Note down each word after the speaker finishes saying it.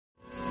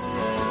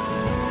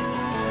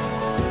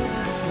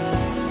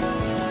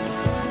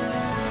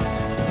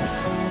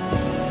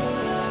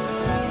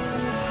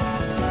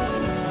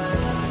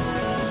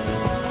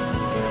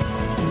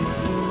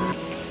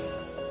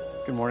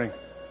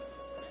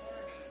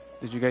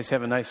Did you guys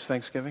have a nice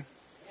Thanksgiving?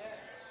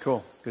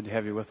 Cool. Good to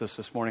have you with us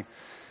this morning.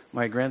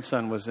 My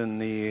grandson was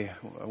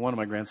one of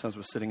my grandsons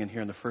was sitting in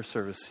here in the first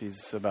service.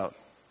 He's about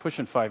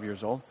pushing 5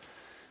 years old.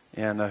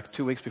 And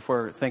 2 weeks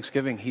before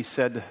Thanksgiving, he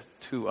said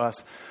to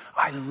us,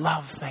 "I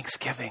love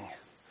Thanksgiving.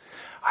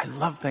 I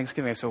love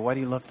Thanksgiving." I said, "Why do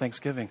you love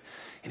Thanksgiving?"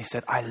 And he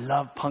said, "I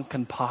love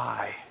pumpkin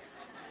pie."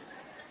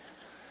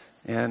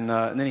 And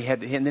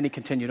then he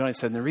continued on. He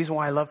said, "And the reason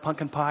why I love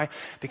pumpkin pie,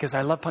 because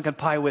I love pumpkin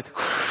pie with..."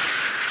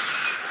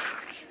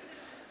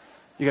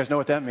 You guys know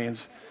what that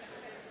means?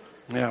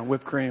 Yeah,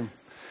 whipped cream.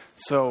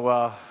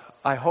 So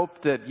I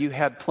hope that you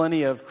had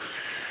plenty of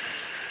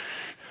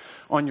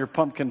on your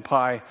pumpkin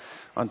pie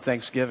on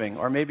Thanksgiving.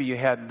 Or maybe you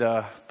had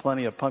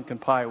plenty of pumpkin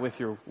pie with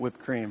your whipped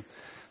cream.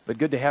 But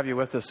good to have you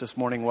with us this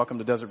morning. Welcome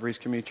to Desert Breeze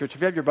Community Church.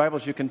 If you have your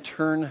Bibles, you can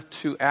turn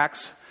to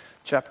Acts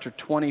chapter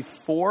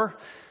 24.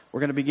 We're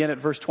going to begin at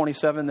verse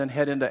 27, then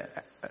head into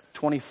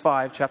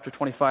chapter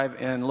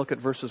 25, and look at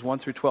verses 1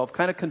 through 12.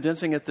 Kind of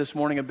condensing it this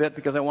morning a bit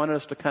because I wanted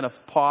us to kind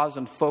of pause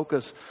and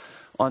focus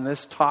on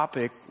this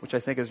topic, which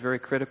I think is very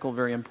critical,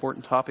 very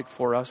important topic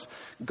for us.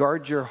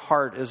 Guard Your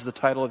Heart is the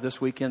title of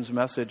this weekend's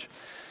message.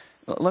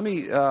 Let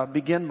me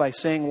begin by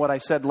saying what I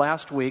said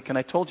last week, and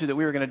I told you that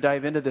we were going to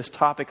dive into this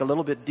topic a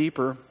little bit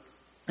deeper.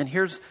 And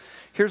here's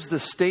the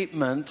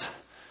statement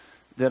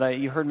that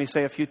you heard me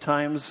say a few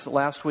times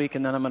last week,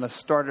 and then I'm going to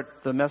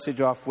start the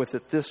message off with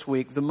it this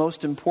week. The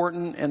most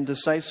important and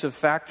decisive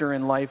factor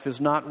in life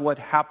is not what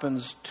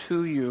happens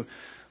to you,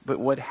 but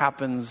what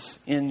happens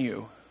in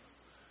you.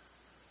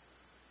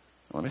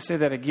 Let me say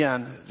that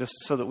again, just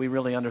so that we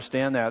really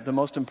understand that. The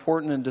most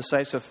important and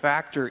decisive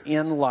factor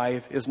in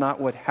life is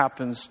not what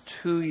happens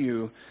to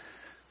you,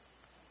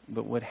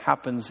 but what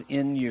happens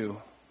in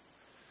you.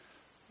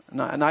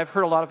 And I've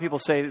heard a lot of people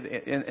say,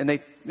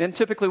 and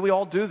typically we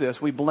all do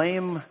this. We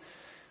blame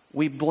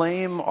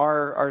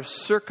our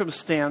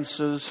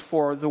circumstances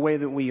for the way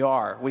that we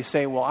are. We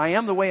say, "Well, I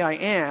am the way I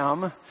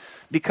am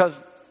because,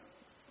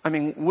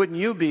 wouldn't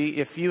you be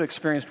if you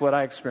experienced what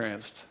I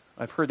experienced?"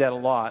 I've heard that a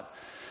lot.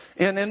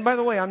 And by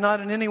the way, I'm not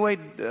in any way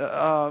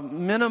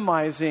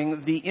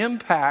minimizing the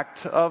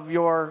impact of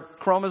your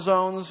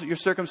chromosomes, your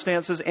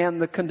circumstances,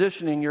 and the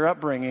conditioning, your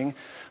upbringing. I'm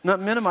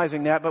not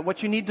minimizing that, but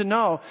what you need to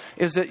know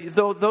is that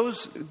though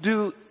those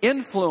do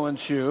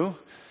influence you,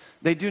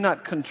 they do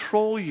not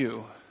control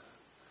you.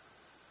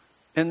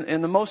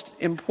 And the most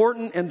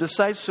important and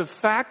decisive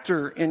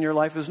factor in your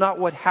life is not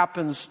what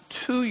happens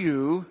to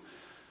you,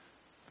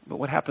 but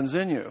what happens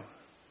in you.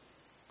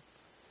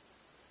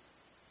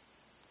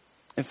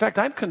 In fact,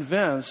 I'm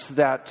convinced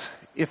that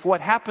if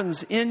what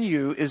happens in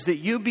you is that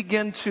you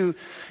begin to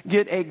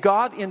get a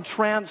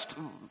God-entranced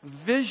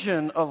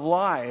vision of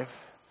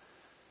life,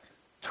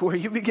 to where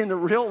you begin to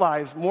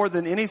realize more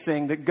than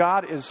anything that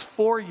God is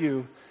for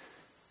you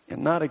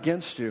and not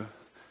against you,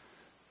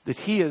 that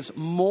He is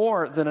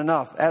more than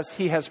enough, as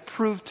He has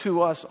proved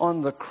to us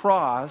on the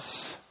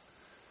cross,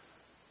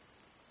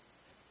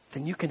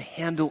 then you can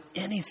handle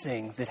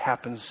anything that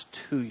happens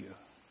to you.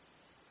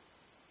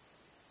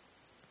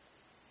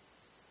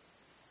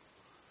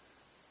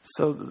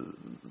 So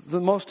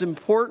the most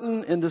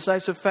important and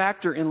decisive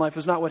factor in life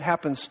is not what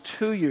happens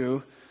to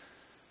you,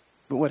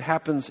 but what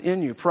happens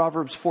in you.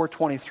 Proverbs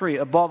 4:23,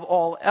 "Above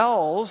all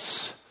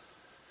else,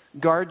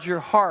 guard your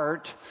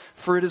heart,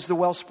 for it is the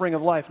wellspring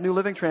of life." New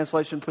Living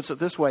Translation puts it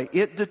this way: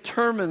 "It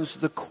determines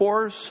the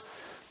course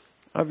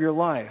of your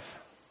life."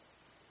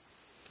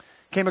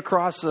 Came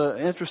across an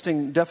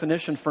interesting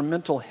definition for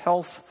mental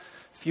health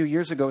a few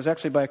years ago. It was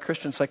actually by a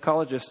Christian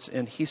psychologist,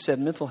 and he said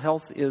mental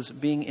health is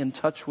being in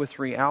touch with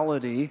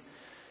reality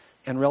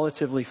and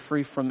relatively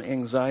free from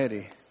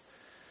anxiety.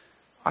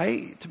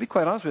 To be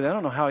quite honest with you, I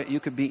don't know how you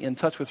could be in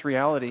touch with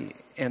reality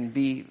and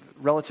be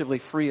relatively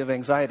free of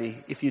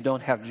anxiety if you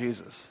don't have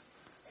Jesus.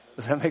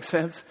 Does that make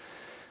sense?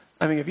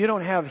 If you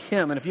don't have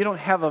Him, and if you don't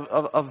have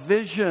a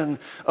vision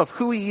of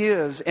who He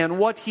is and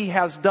what He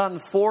has done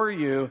for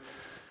you,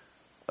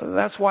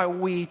 that's why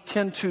we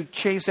tend to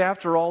chase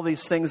after all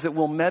these things that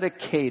will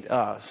medicate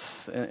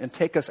us and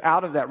take us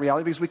out of that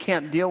reality, because we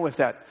can't deal with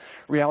that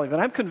reality. But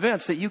I'm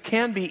convinced that you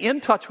can be in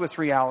touch with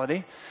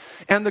reality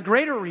and the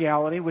greater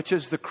reality, which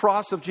is the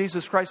cross of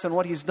Jesus Christ and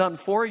what He's done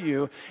for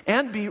you,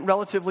 and be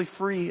relatively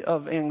free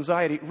of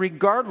anxiety,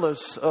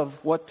 regardless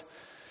of what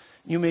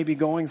you may be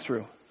going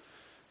through.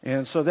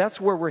 And so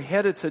that's where we're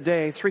headed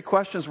today. 3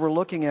 questions we're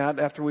looking at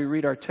after we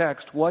read our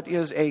text. What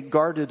is a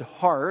guarded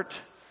heart?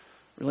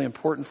 Really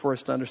important for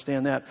us to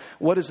understand that.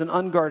 What is an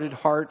unguarded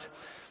heart?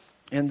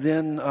 And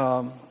then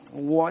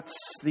what's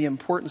the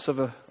importance of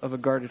a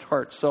guarded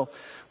heart? So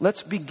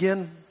let's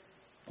begin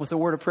with a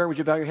word of prayer. Would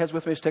you bow your heads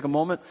with me? Just take a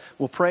moment.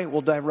 We'll pray.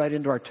 We'll dive right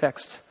into our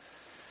text.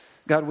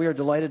 God, we are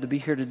delighted to be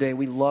here today.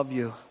 We love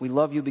you. We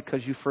love you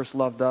because you first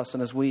loved us.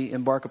 And as we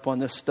embark upon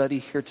this study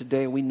here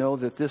today, we know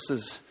that this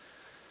is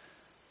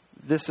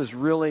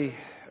really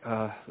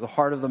the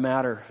heart of the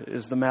matter,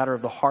 is the matter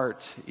of the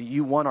heart.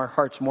 You want our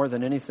hearts more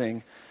than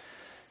anything.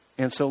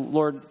 And so,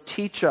 Lord,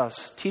 teach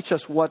us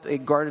what a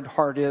guarded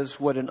heart is,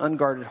 what an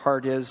unguarded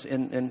heart is,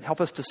 and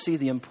help us to see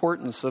the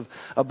importance of,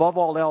 above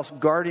all else,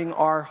 guarding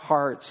our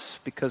hearts,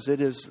 because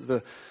it is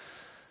the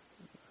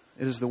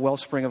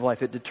wellspring of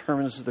life. It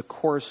determines the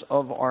course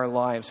of our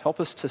lives.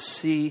 Help us to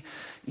see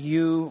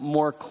you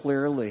more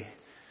clearly.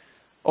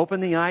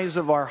 Open the eyes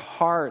of our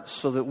hearts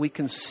so that we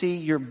can see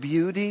your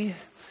beauty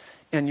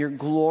and your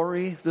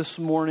glory this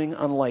morning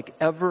unlike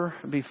ever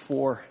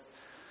before,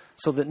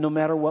 so that no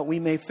matter what we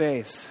may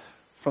face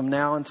from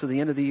now until the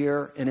end of the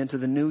year and into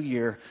the new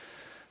year,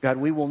 God,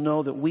 we will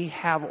know that we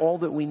have all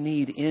that we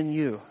need in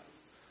you.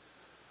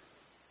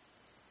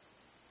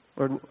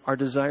 Lord, our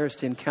desire is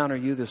to encounter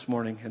you this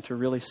morning and to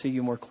really see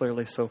you more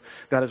clearly. So,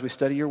 God, as we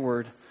study your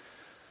word,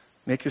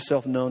 make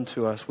yourself known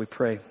to us, we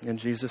pray. In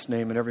Jesus'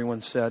 name, and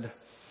everyone said,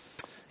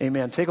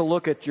 amen. Take a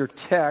look at your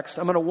text.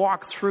 I'm going to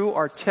walk through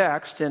our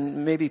text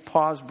and maybe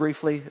pause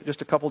briefly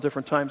just a couple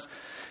different times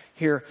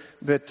here.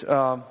 But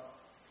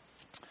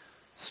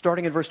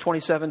starting in verse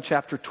 27,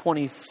 chapter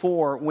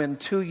 24, when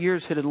 2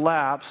 years had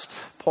elapsed,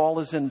 Paul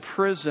is in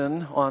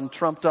prison on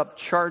trumped-up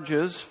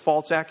charges,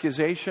 false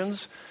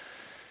accusations,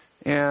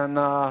 and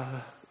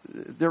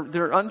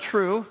they're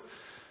untrue.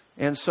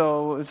 And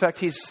so, in fact,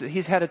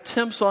 he's had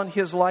attempts on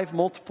his life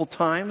multiple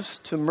times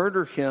to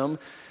murder him.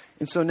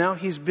 And so now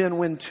he's been,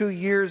 when 2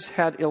 years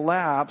had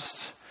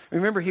elapsed,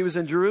 remember he was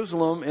in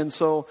Jerusalem, and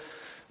so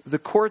the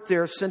court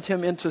there sent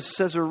him into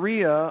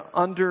Caesarea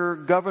under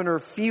Governor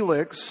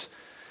Felix.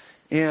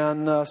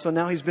 And so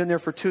now he's been there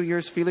for 2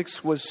 years.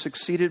 Felix was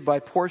succeeded by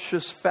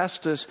Porcius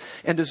Festus.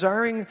 And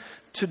desiring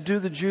to do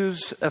the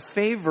Jews a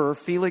favor,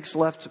 Felix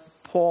left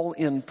Paul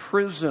in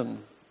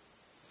prison.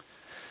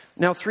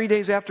 Now 3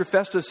 days after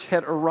Festus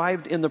had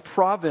arrived in the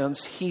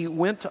province, he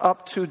went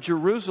up to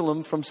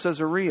Jerusalem from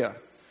Caesarea.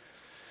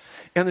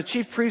 And the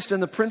chief priest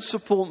and the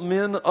principal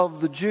men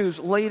of the Jews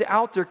laid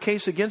out their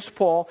case against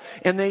Paul,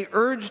 and they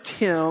urged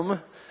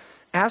him,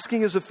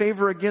 asking as a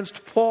favor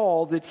against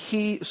Paul that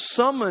he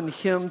summon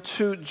him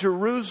to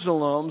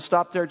Jerusalem.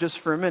 Stop there just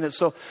for a minute.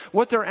 So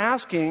what they're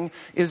asking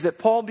is that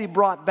Paul be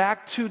brought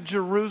back to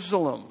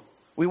Jerusalem.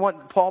 We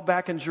want Paul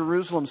back in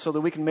Jerusalem so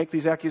that we can make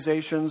these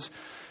accusations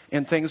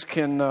and things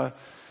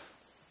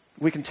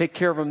we can take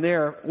care of them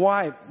there.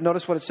 Why?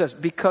 Notice what it says.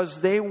 Because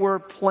they were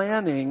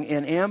planning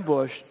an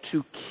ambush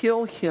to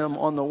kill him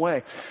on the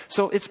way.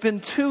 So it's been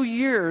 2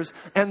 years,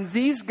 and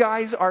these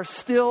guys are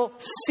still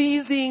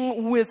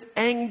seething with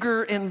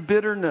anger and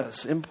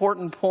bitterness.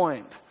 Important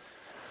point.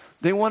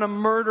 They want to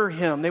murder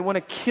him. They want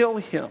to kill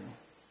him.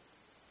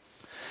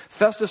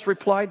 Festus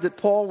replied that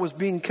Paul was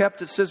being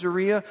kept at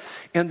Caesarea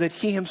and that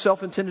he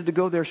himself intended to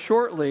go there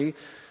shortly.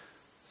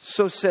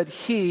 So said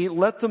he,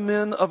 let the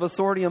men of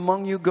authority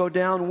among you go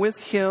down with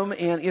him,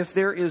 and if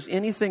there is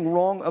anything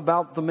wrong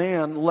about the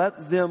man,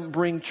 let them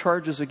bring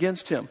charges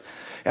against him.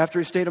 After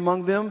he stayed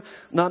among them,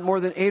 not more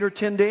than 8 or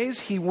 10 days,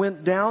 he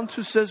went down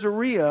to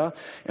Caesarea,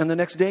 and the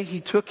next day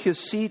he took his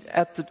seat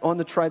on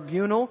the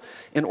tribunal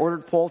and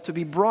ordered Paul to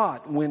be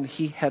brought. When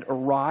he had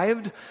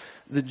arrived,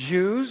 the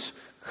Jews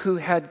who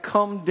had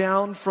come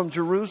down from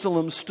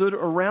Jerusalem stood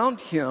around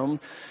him,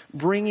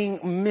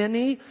 bringing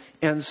many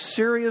and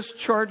serious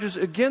charges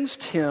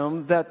against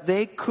him that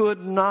they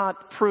could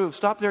not prove.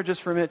 Stop there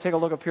just for a minute. Take a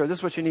look up here. This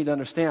is what you need to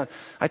understand.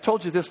 I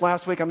told you this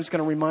last week. I'm just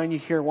going to remind you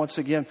here once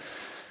again.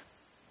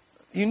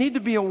 You need to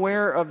be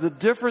aware of the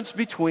difference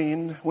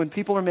between when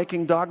people are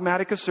making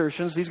dogmatic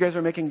assertions. These guys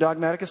are making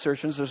dogmatic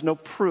assertions. There's no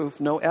proof,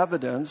 no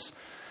evidence.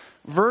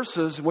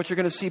 Versus what you're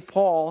going to see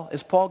Paul,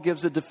 as Paul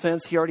gives a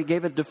defense. He already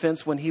gave a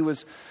defense when he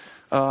was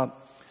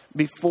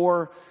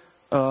before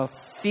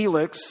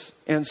Felix.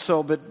 And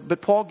so,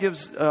 but Paul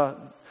gives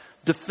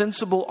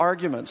defensible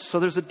arguments. So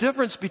there's a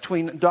difference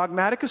between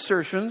dogmatic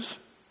assertions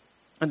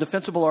and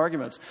defensible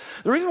arguments.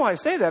 The reason why I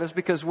say that is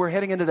because we're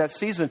heading into that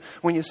season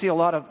when you see a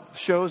lot of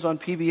shows on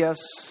PBS,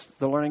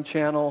 the Learning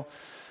Channel,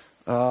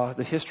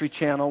 the History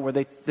Channel, where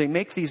they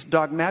make these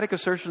dogmatic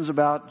assertions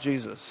about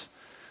Jesus,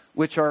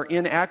 which are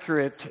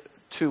inaccurate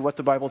to what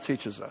the Bible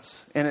teaches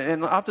us.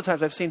 And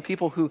oftentimes I've seen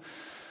people who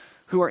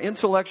are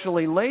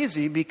intellectually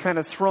lazy be kind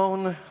of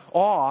thrown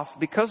off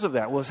because of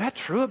that. Well, is that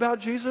true about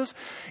Jesus?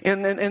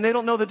 And they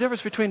don't know the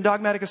difference between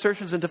dogmatic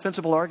assertions and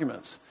defensible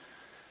arguments.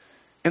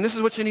 And this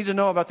is what you need to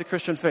know about the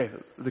Christian faith.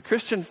 The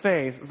Christian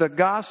faith, the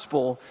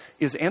gospel,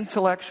 is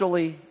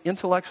intellectually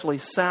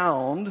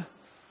sound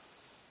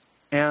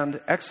and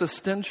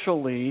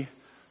existentially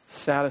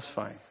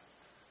satisfying.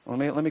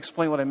 Let me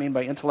explain what I mean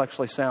by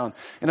intellectually sound.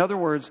 In other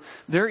words,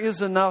 there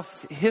is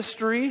enough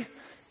history,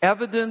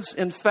 evidence,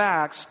 and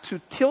facts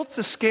to tilt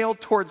the scale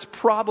towards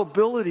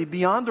probability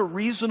beyond a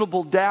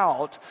reasonable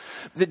doubt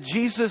that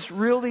Jesus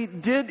really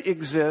did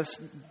exist,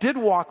 did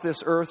walk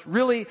this earth,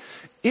 really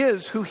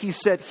is who he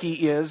said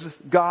he is,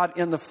 God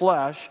in the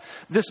flesh.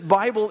 This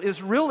Bible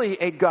is really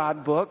a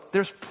God book.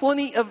 There's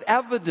plenty of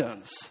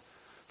evidence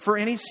for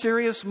any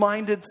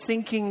serious-minded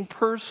thinking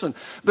person.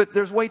 But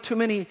there's way too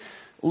many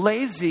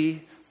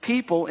lazy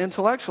people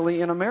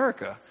intellectually in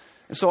America.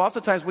 And so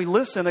oftentimes we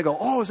listen and go,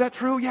 oh, is that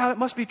true? Yeah, that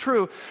must be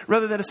true.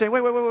 Rather than to say,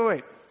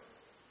 wait.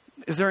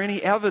 Is there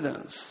any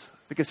evidence?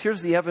 Because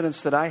here's the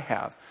evidence that I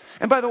have.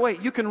 And by the way,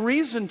 you can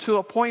reason to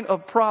a point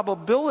of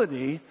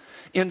probability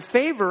in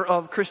favor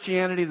of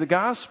Christianity, the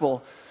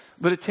gospel,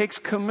 but it takes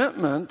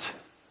commitment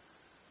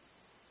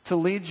to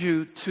lead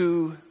you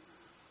to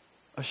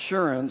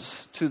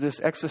assurance, to this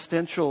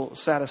existential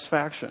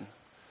satisfaction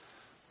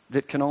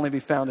that can only be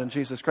found in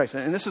Jesus Christ.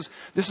 And this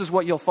is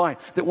what you'll find.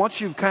 That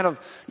once you've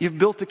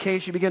built the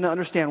case, you begin to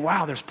understand,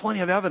 wow, there's plenty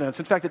of evidence.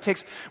 In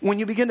fact, when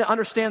you begin to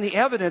understand the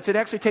evidence, it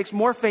actually takes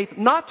more faith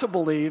not to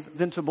believe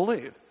than to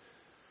believe.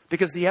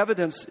 Because the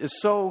evidence is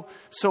so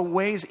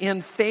weighs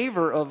in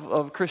favor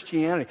of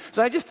Christianity.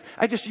 So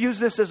I just use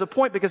this as a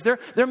point because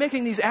they're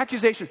making these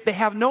accusations. They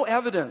have no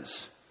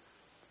evidence.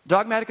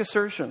 Dogmatic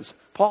assertions.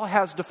 Paul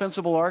has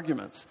defensible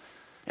arguments.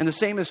 And the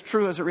same is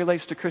true as it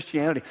relates to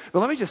Christianity. But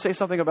let me just say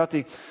something about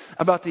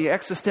the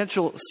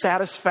existential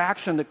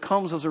satisfaction that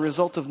comes as a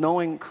result of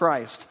knowing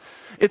Christ.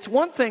 It's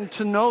one thing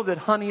to know that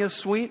honey is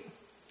sweet.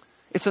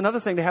 It's another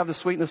thing to have the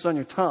sweetness on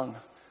your tongue.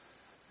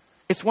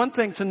 It's one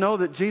thing to know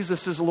that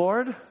Jesus is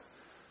Lord.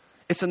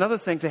 It's another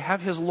thing to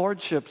have His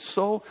Lordship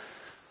so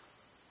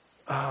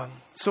at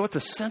the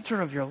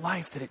center of your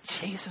life that it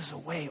chases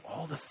away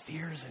all the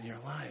fears in your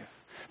life.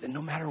 That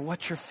no matter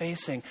what you're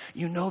facing,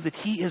 you know that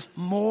He is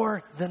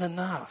more than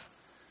enough.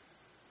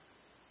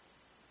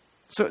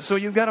 So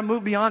you've got to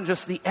move beyond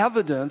just the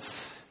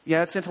evidence.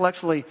 Yeah, it's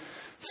intellectually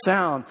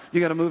sound.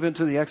 You've got to move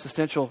into the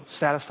existential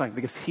satisfying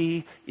because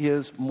He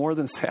is more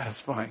than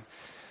satisfying.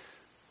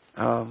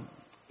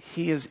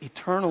 He is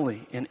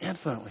eternally and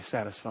infinitely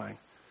satisfying.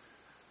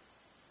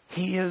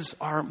 He is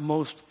our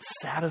most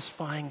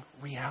satisfying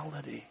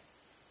reality.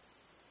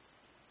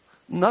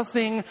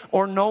 Nothing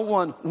or no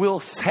one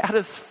will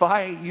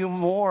satisfy you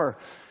more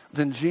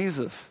than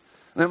Jesus.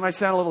 And that might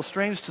sound a little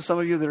strange to some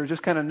of you that are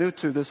just kind of new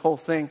to this whole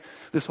thing,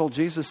 this whole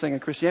Jesus thing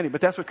in Christianity.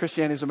 But that's what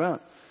Christianity is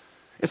about.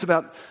 It's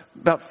about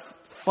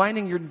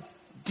finding your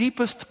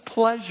deepest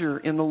pleasure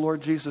in the Lord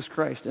Jesus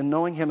Christ and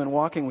knowing Him and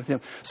walking with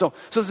Him. So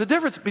there's a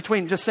difference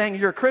between just saying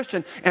you're a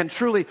Christian and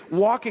truly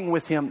walking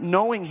with Him,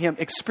 knowing Him,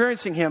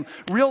 experiencing Him,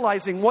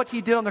 realizing what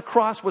He did on the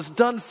cross was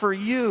done for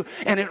you,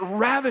 and it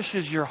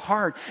ravishes your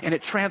heart and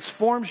it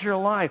transforms your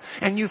life.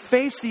 And you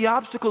face the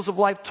obstacles of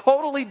life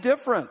totally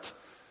different.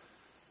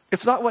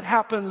 It's not what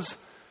happens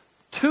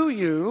to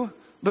you,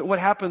 but what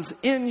happens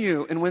in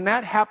you. And when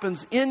that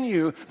happens in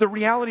you, the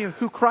reality of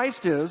who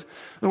Christ is,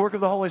 the work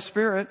of the Holy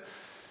Spirit,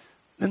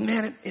 then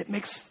man, it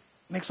makes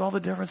all the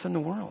difference in the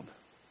world.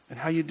 And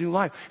how you do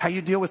life. How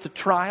you deal with the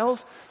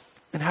trials.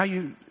 And how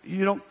you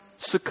don't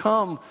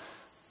succumb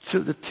to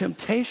the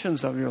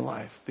temptations of your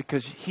life.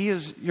 Because He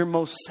is your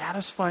most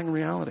satisfying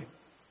reality.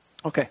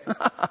 Okay.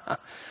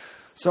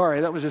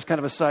 Sorry, that was just kind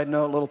of a side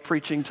note, a little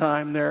preaching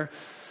time there.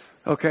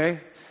 Okay.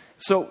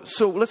 So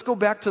let's go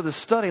back to the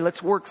study.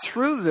 Let's work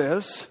through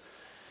this.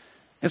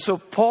 And so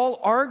Paul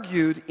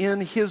argued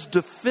in his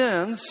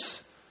defense,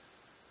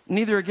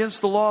 neither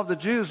against the law of the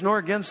Jews, nor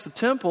against the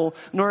temple,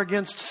 nor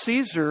against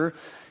Caesar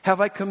have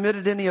I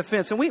committed any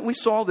offense. And we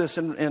saw this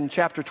in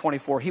chapter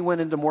 24. He went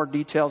into more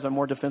details and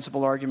more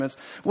defensible arguments.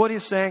 What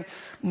he's saying,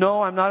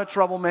 no, I'm not a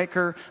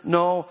troublemaker.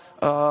 No,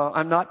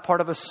 I'm not part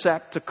of a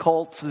sect, a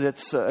cult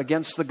that's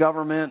against the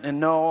government. And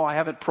no, I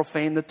haven't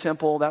profaned the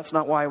temple. That's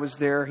not why I was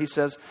there. He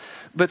says,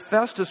 but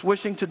Festus,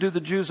 wishing to do the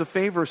Jews a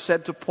favor,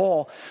 said to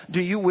Paul, do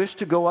you wish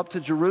to go up to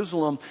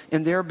Jerusalem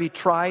and there be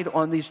tried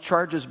on these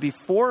charges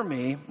before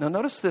me? Now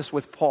notice this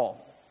with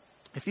Paul.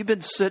 If you've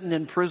been sitting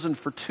in prison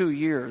for 2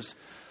 years,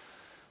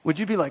 would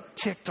you be like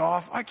ticked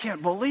off? I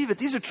can't believe it.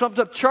 These are trumped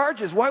up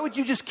charges. Why would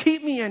you just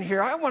keep me in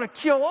here? I want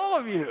to kill all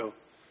of you.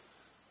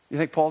 You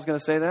think Paul's going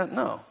to say that?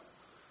 No.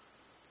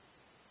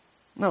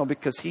 No,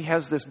 because he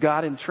has this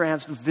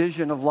God-entranced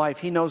vision of life.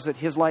 He knows that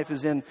his life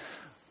is in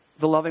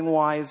the loving,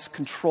 wise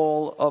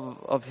control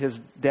of his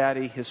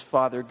daddy, his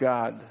Father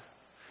God.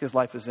 His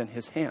life is in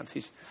His hands.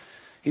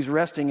 He's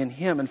resting in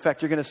Him. In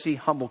fact, you're going to see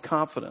humble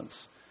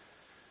confidence.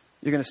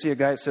 You're going to see a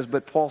guy that says,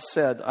 but Paul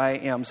said, I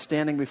am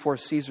standing before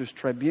Caesar's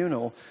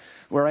tribunal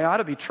where I ought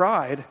to be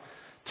tried.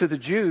 To the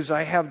Jews,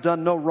 I have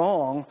done no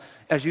wrong,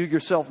 as you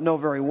yourself know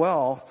very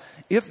well.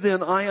 If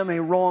then I am a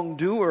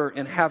wrongdoer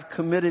and have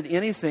committed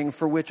anything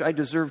for which I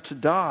deserve to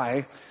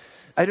die,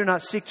 I do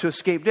not seek to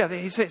escape death.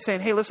 He's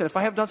saying, hey, listen, if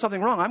I have done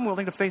something wrong, I'm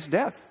willing to face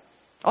death.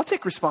 I'll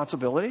take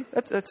responsibility.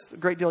 That's a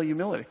great deal of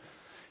humility.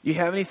 You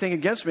have anything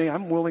against me,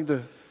 I'm willing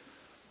to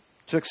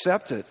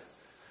accept it.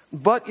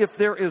 But if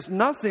there is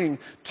nothing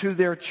to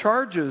their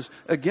charges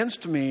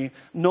against me,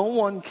 no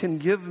one can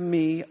give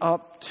me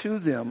up to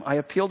them. I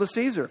appeal to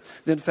Caesar.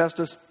 Then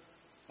Festus,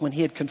 when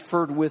he had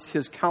conferred with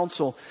his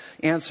council,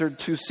 answered,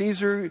 to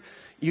Caesar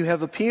you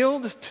have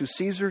appealed, to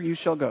Caesar you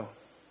shall go.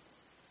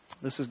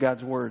 This is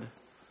God's word.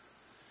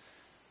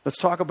 Let's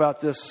talk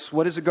about this.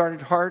 What is a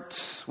guarded heart?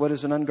 What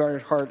is an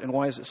unguarded heart? And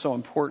why is it so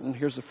important?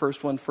 Here's the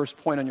first one. First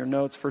point on your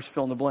notes. First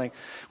fill in the blank.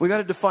 We've got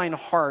to define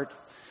heart.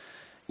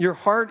 Your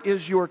heart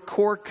is your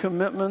core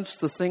commitments,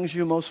 the things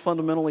you most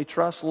fundamentally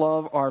trust,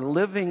 love, are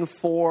living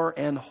for,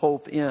 and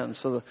hope in.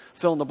 So the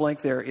fill in the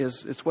blank there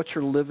is it's what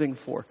you're living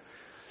for.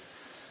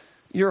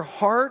 Your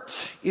heart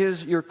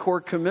is your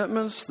core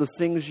commitments, the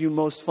things you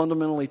most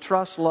fundamentally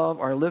trust, love,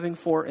 are living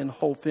for, and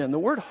hope in. The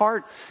word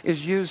heart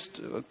is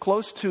used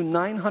close to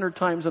 900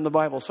 times in the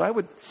Bible, so I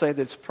would say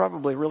that it's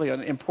probably really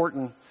an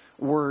important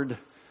word.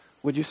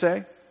 Would you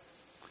say?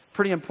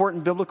 Pretty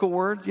important biblical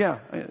word? Yeah,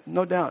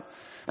 no doubt.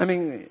 I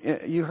mean,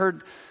 you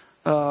heard,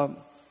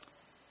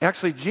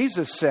 actually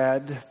Jesus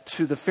said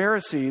to the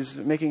Pharisees,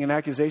 making an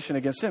accusation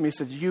against him, he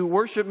said, you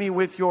worship me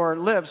with your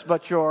lips,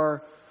 but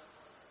your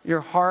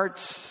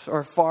hearts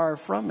are far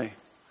from me.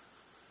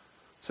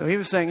 So he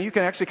was saying you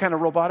can actually kind of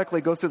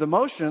robotically go through the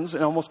motions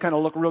and almost kind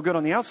of look real good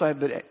on the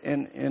outside, but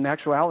in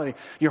actuality,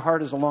 your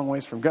heart is a long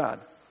ways from God.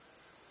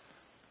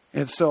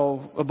 And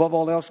so, above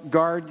all else,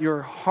 guard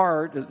your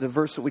heart, the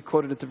verse that we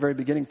quoted at the very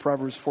beginning,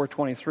 Proverbs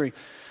 4:23.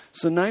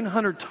 So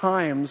 900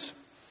 times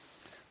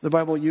the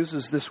Bible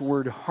uses this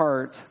word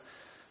heart,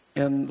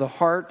 and the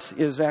heart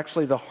is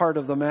actually the heart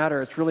of the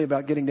matter. It's really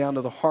about getting down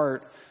to the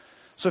heart.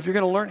 So if you're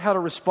going to learn how to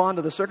respond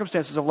to the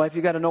circumstances of life,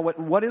 you've got to know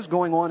what is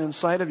going on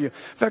inside of you. In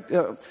fact,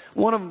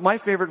 one of my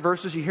favorite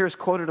verses you hear is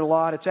quoted a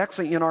lot. It's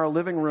actually in our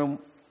living room,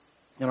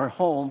 in our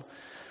home.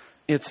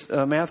 It's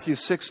Matthew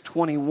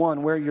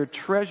 6:21. Where your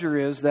treasure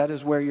is, that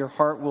is where your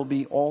heart will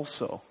be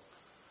also.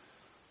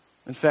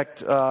 In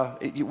fact,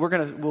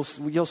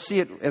 you'll see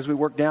it as we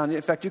work down.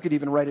 In fact, you could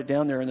even write it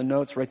down there in the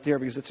notes right there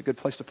because it's a good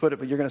place to put it,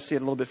 but you're going to see it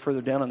a little bit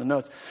further down in the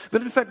notes.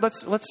 But in fact,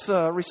 let's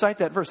recite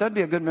that verse. That'd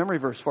be a good memory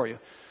verse for you.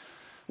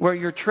 Where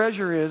your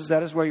treasure is,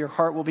 that is where your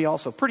heart will be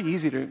also. Pretty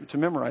easy to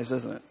memorize,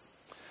 isn't it?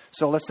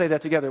 So let's say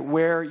that together.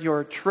 Where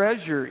your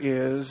treasure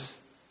is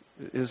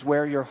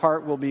where your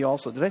heart will be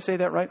also. Did I say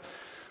that right?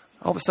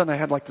 All of a sudden I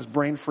had like this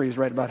brain freeze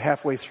right about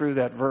halfway through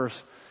that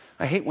verse.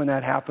 I hate when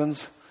that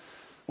happens.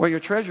 Where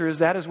your treasure is,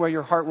 that is where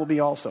your heart will be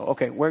also.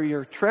 Okay, where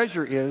your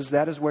treasure is,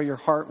 that is where your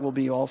heart will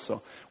be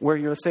also.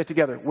 Let's say it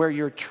together. Where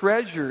your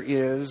treasure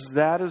is,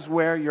 that is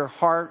where your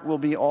heart will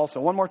be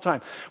also. One more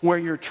time. Where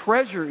your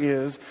treasure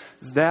is,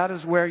 that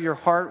is where your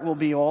heart will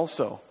be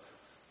also.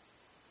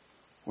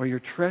 Where your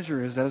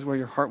treasure is, that is where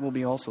your heart will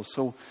be also.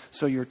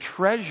 So your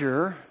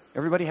treasure,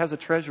 everybody has a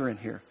treasure in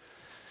here.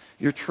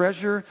 Your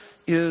treasure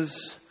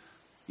is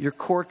your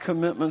core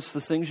commitments,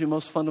 the things you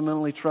most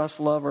fundamentally trust,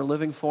 love, are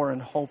living for,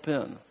 and hope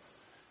in.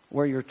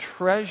 Where your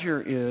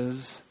treasure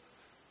is,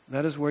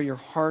 that is where your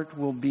heart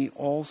will be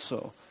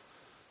also.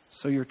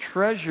 So your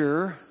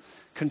treasure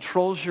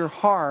controls your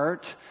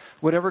heart.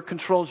 Whatever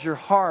controls your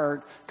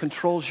heart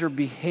controls your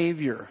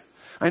behavior.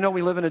 I know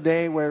we live in a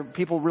day where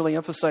people really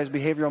emphasize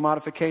behavioral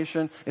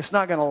modification. It's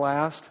not going to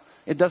last.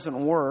 It doesn't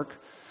work.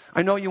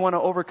 I know you want to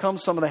overcome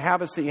some of the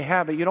habits that you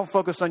have, but you don't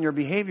focus on your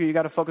behavior. You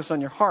got to focus on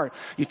your heart.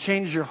 You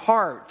change your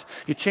heart.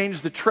 You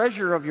change the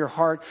treasure of your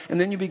heart, and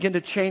then you begin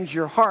to change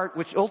your heart,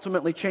 which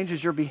ultimately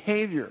changes your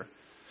behavior.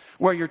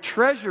 Where your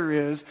treasure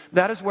is,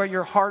 that is where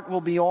your heart will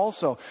be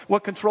also.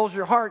 What controls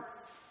your heart?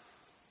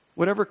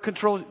 Whatever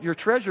controls your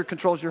treasure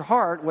controls your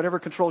heart. Whatever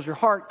controls your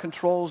heart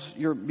controls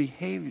your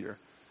behavior.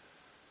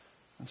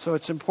 And so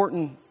it's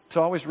important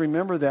to always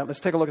remember that. Let's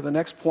take a look at the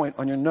next point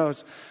on your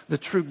notes. The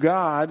true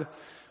God,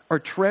 or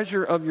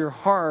treasure of your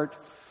heart,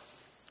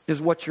 is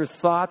what your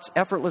thoughts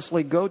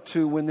effortlessly go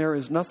to when there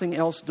is nothing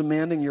else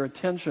demanding your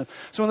attention.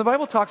 So when the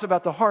Bible talks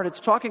about the heart, it's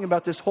talking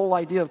about this whole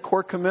idea of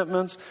core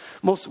commitments,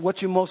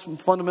 what you most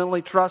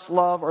fundamentally trust,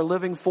 love, are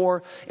living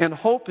for, and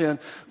hope in.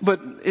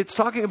 But it's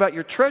talking about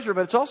your treasure,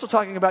 but it's also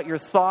talking about your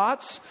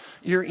thoughts,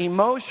 your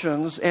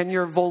emotions, and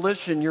your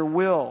volition, your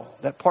will,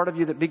 that part of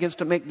you that begins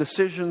to make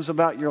decisions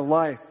about your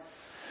life.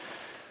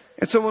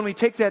 And so when we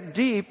take that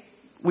deep,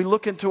 we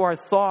look into our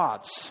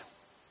thoughts.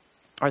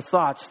 Our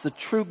thoughts, the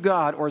true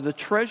God, or the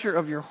treasure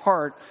of your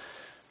heart,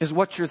 is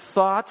what your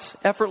thoughts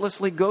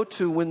effortlessly go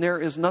to when there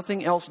is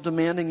nothing else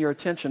demanding your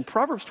attention.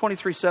 Proverbs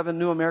 23:7,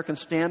 New American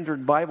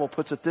Standard Bible,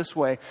 puts it this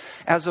way: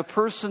 as a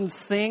person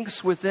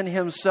thinks within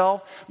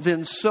himself,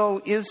 then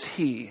so is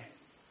he.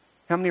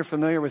 How many are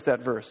familiar with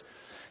that verse?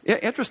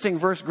 Interesting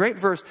verse, great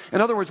verse.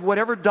 In other words,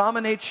 whatever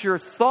dominates your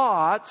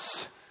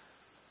thoughts,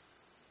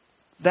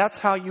 that's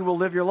how you will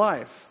live your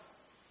life.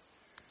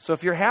 So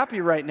if you're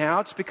happy right now,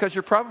 it's because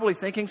you're probably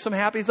thinking some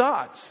happy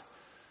thoughts.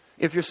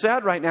 If you're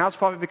sad right now, it's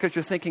probably because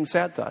you're thinking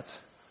sad thoughts.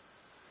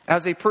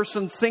 As a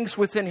person thinks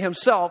within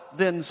himself,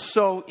 then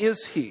so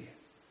is he.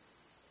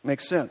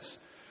 Makes sense.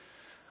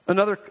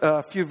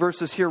 Another few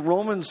verses here.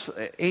 Romans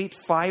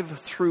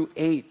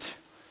 8:5-8.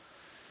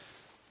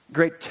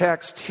 Great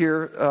text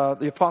here.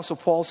 The Apostle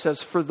Paul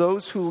says, for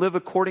those who live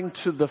according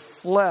to the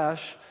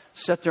flesh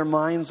set their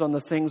minds on the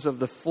things of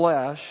the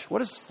flesh.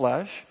 What is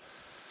flesh?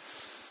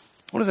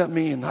 What does that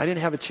mean? I didn't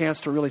have a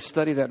chance to really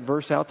study that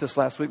verse out this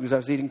last week because I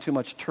was eating too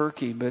much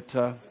turkey. But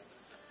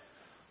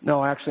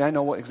no, actually, I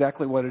know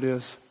exactly what it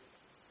is.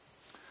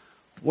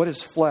 What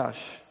is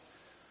flesh?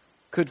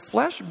 Could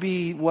flesh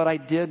be what I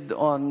did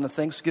on the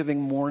Thanksgiving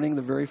morning,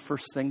 the very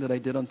first thing that I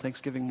did on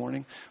Thanksgiving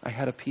morning? I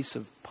had a piece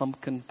of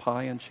pumpkin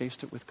pie and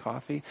chased it with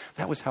coffee.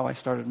 That was how I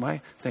started my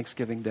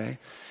Thanksgiving day.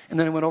 And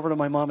then I went over to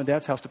my mom and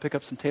dad's house to pick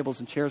up some tables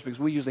and chairs because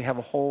we usually have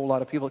a whole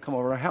lot of people that come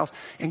over our house.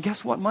 And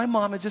guess what? My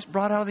mom had just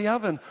brought out of the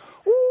oven,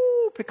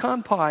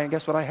 pecan pie. And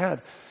guess what I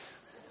had?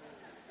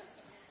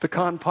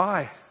 Pecan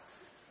pie.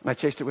 And I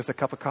chased it with a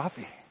cup of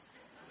coffee.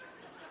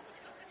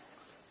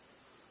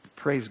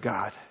 Praise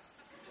God.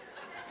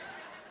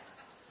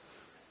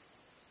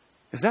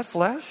 Is that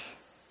flesh?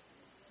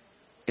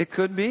 It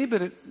could be,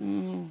 but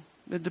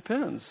it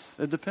depends.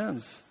 It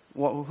depends.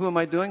 Well, who am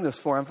I doing this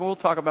for? We'll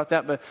talk about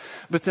that.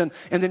 But then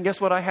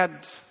guess what? I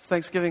had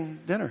Thanksgiving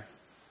dinner.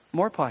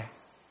 More pie.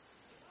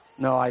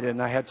 No, I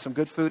didn't. I had some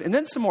good food and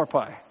then some more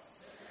pie.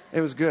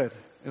 It was good.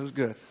 It was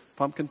good.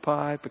 Pumpkin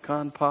pie,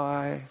 pecan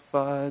pie,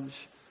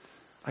 fudge.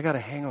 I got a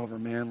hangover,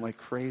 man, like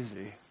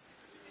crazy.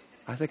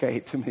 I think I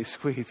ate too many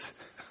sweets.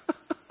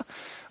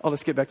 Oh,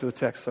 let's get back to the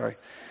text. Sorry.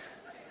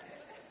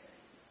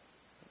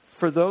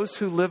 For those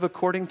who live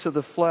according to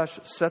the flesh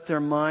set their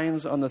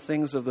minds on the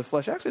things of the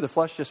flesh. Actually, the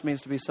flesh just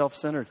means to be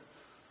self-centered.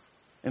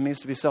 It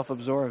means to be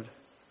self-absorbed.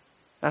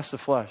 That's the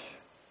flesh.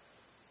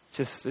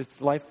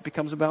 Life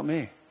becomes about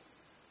me.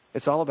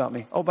 It's all about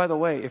me. Oh, by the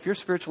way, if you're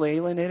spiritually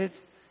alienated,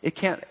 it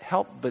can't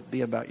help but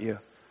be about you.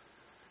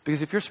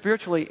 Because if you're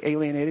spiritually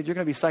alienated, you're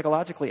going to be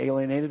psychologically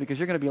alienated because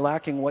you're going to be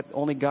lacking what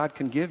only God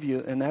can give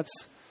you, and that's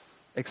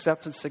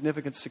acceptance,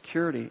 significance,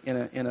 security in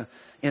an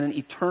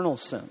eternal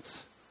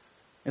sense.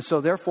 And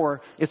so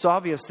therefore, it's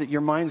obvious that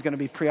your mind's going to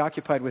be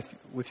preoccupied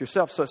with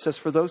yourself. So it says,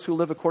 for those who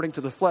live according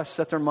to the flesh,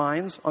 set their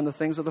minds on the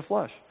things of the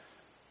flesh.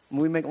 And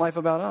we make life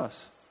about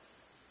us.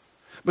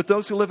 But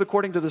those who live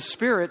according to the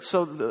Spirit,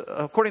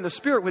 according to the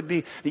Spirit would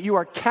be that you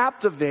are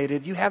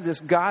captivated. You have this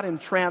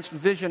God-entranced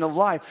vision of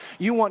life.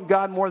 You want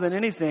God more than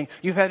anything.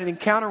 You've had an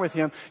encounter with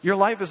Him. Your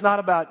life is not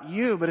about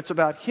you, but it's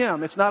about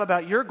Him. It's not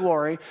about your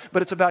glory,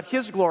 but it's about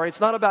His glory. It's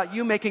not about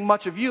you making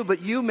much of you,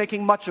 but you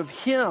making much of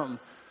Him.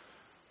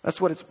 That's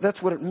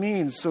what it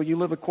means. So you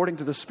live according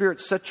to the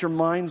Spirit. Set your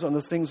minds on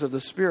the things of the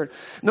Spirit.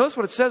 Notice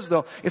what it says,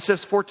 though. It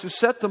says, for to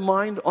set the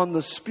mind on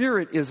the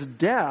Spirit is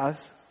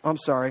death. I'm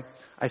sorry,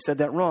 I said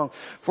that wrong.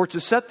 For to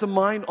set the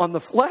mind on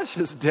the flesh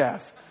is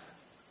death.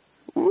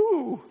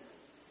 Ooh,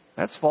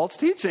 that's false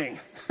teaching.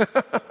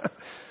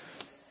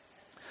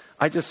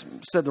 I just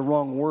said the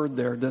wrong word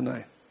there, didn't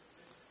I?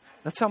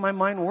 That's how my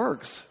mind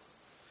works.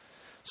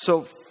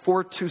 So,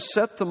 for to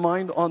set the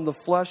mind on the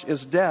flesh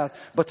is death,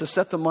 but to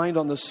set the mind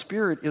on the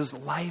Spirit is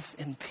life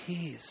and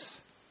peace.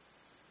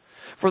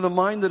 For the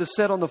mind that is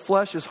set on the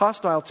flesh is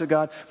hostile to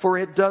God, for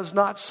it does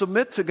not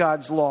submit to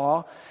God's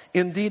law.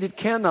 Indeed, it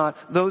cannot.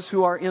 Those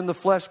who are in the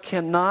flesh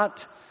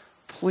cannot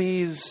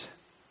please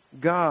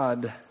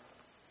God.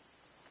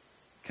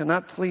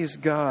 Cannot please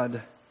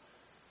God.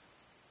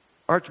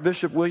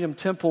 Archbishop William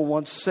Temple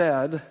once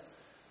said,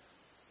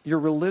 your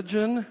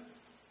religion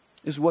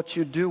is what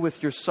you do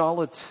with your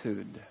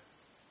solitude.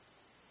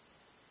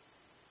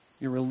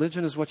 Your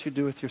religion is what you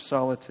do with your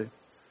solitude.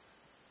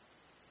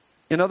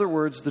 In other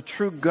words, the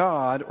true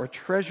God or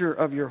treasure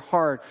of your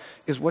heart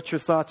is what your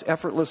thoughts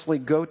effortlessly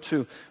go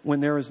to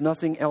when there is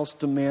nothing else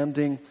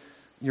demanding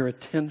your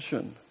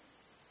attention.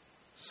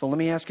 So let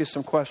me ask you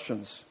some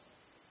questions.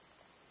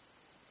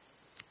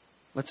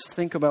 Let's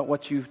think about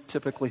what you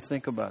typically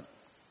think about.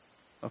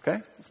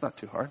 Okay? It's not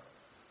too hard.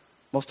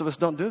 Most of us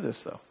don't do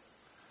this, though.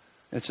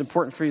 And it's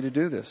important for you to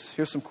do this.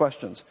 Here's some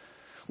questions.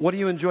 What do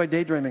you enjoy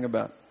daydreaming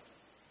about?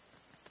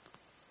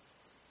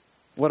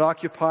 What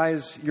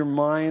occupies your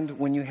mind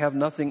when you have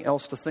nothing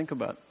else to think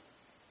about?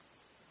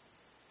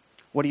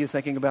 What are you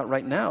thinking about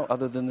right now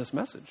other than this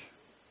message?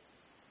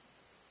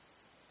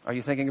 Are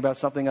you thinking about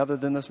something other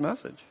than this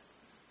message?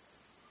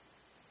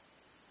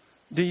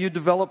 Do you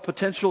develop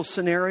potential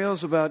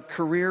scenarios about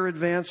career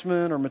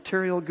advancement or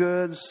material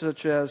goods,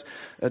 such as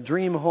a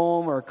dream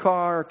home or a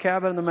car or a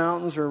cabin in the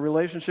mountains or a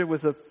relationship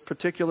with a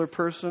particular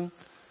person?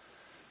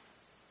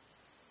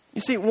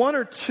 You see, one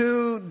or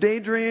two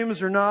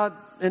daydreams are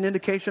not an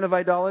indication of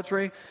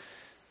idolatry.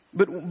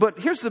 But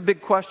here's the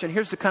big question.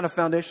 Here's the kind of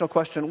foundational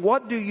question.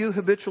 What do you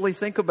habitually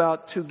think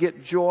about to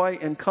get joy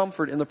and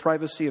comfort in the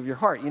privacy of your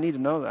heart? You need to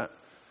know that.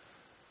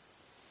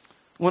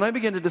 When I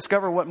began to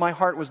discover what my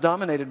heart was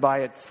dominated by,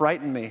 it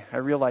frightened me. I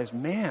realized,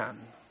 man,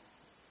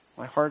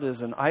 my heart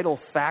is an idol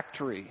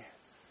factory.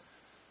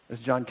 As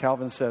John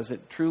Calvin says,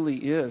 it truly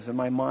is. And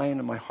my mind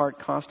and my heart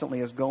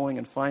constantly is going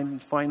and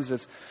finds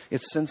its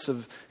sense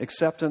of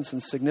acceptance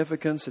and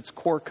significance, its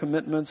core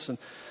commitments,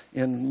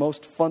 and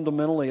most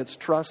fundamentally, its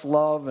trust,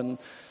 love, and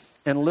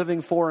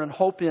living for and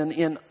hope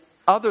in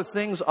other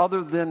things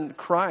other than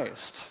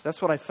Christ.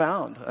 That's what I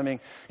found.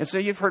 And so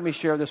you've heard me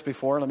share this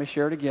before. Let me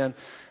share it again.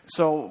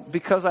 So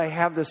because I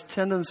have this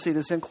tendency,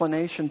 this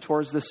inclination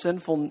towards the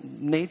sinful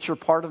nature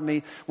part of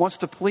me wants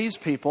to please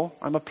people.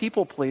 I'm a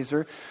people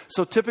pleaser.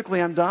 So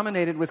typically I'm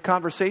dominated with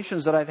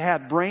conversations that I've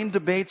had, brain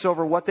debates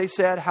over what they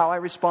said, how I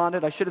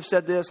responded. I should have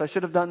said this. I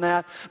should have done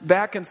that.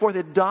 Back and forth.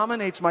 It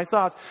dominates my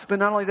thoughts. But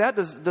not only that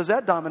does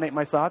that dominate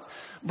my thoughts,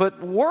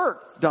 but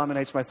work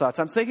dominates my thoughts.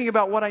 I'm thinking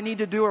about what I need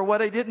to do or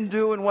what I didn't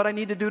do and what I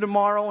need to do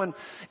tomorrow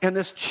and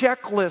this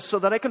checklist so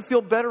that I can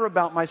feel better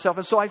about myself.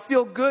 And so I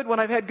feel good when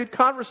I've had good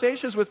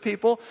conversations with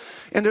people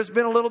and there's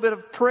been a little bit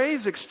of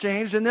praise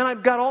exchanged, and then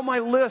I've got all my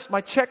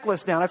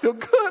checklist down. I feel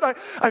good.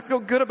 I feel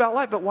good about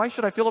life. But why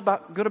should I feel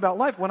good about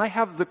life when I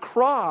have the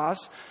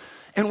cross?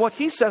 And what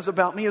he says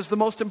about me is the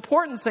most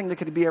important thing that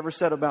could be ever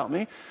said about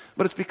me.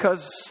 But it's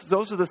because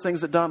those are the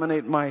things that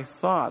dominate my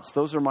thoughts.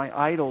 Those are my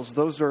idols.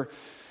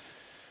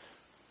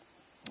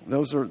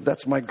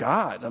 That's my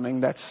God. I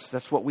mean,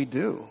 that's what we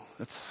do.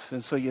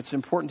 And so it's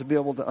important to be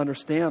able to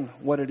understand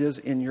what it is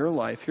in your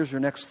life. Here's your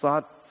next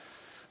thought.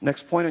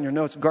 Next point on your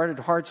notes. Guarded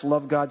hearts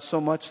love God so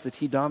much that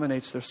he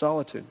dominates their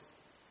solitude.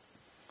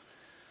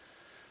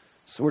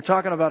 So we're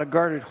talking about a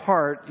guarded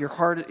heart. Your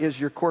heart is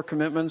your core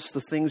commitments,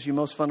 the things you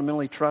most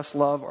fundamentally trust,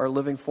 love, are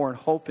living for, and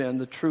hope in.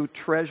 The true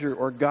treasure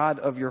or God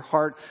of your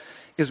heart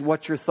is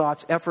what your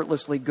thoughts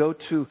effortlessly go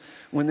to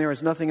when there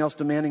is nothing else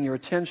demanding your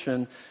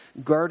attention.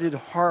 Guarded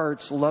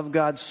hearts love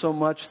God so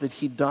much that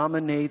he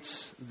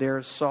dominates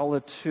their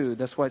solitude.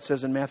 That's why it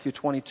says in Matthew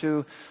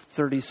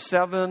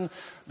 22:37,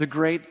 the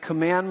great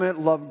commandment,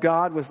 love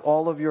God with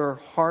all of your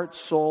heart,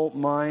 soul,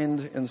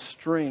 mind, and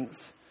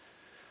strength.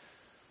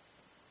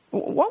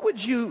 What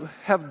would you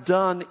have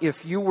done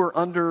if you were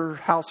under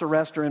house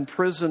arrest or in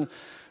prison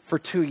for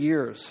 2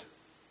 years?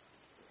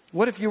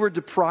 What if you were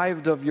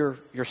deprived of your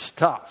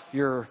stuff,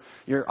 your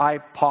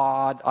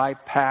iPod,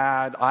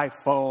 iPad,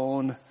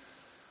 iPhone?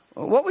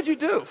 What would you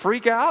do?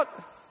 Freak out?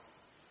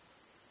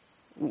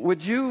 How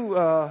would you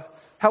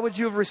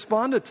have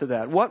responded to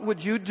that? What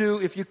would you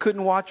do if you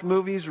couldn't watch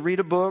movies, read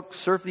a book,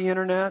 surf the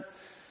internet?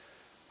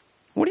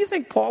 What do you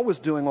think Paul was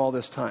doing all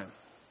this time?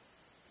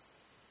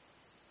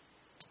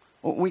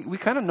 Well, we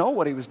kind of know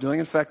what he was doing.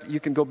 In fact, you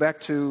can go back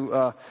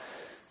to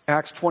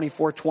Acts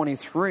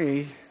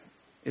 24:23.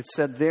 It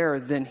said there,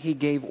 then he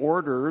gave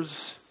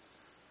orders.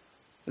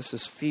 This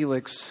is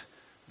Felix,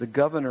 the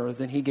governor.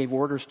 Then he gave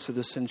orders to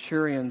the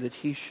centurion that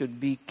he should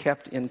be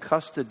kept in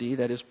custody,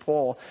 that is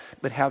Paul,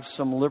 but have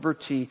some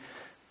liberty,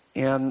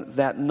 and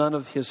that none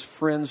of his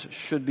friends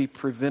should be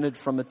prevented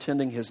from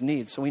attending his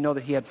needs. So we know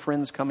that he had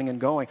friends coming and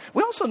going.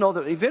 We also know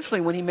that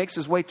eventually when he makes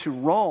his way to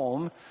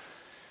Rome,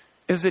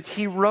 is that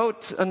he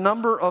wrote a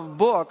number of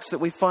books that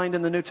we find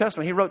in the New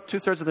Testament. He wrote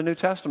 2/3 of the New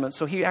Testament.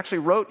 So he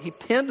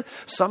penned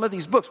some of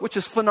these books, which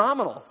is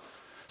phenomenal.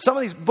 Some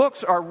of these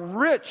books are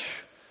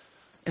rich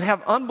and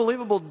have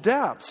unbelievable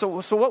depth. So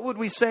what would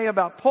we say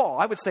about Paul?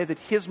 I would say that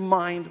his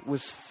mind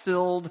was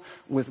filled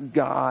with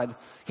God.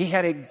 He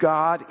had a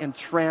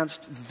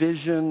God-entranced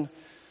vision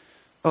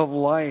of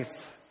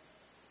life.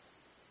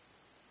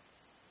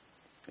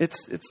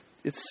 It's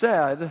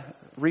said,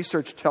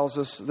 research tells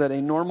us, that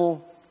a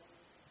normal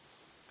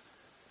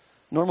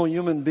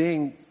human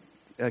being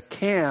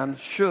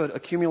should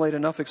accumulate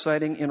enough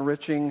exciting,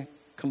 enriching,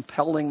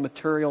 compelling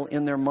material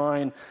in their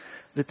mind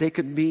that they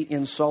could be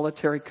in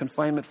solitary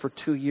confinement for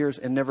 2 years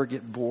and never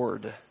get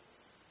bored.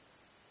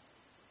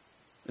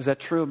 Is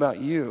that true about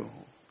you?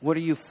 What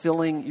are you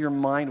filling your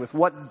mind with?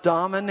 What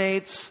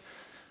dominates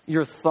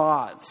your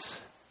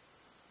thoughts?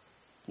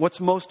 What's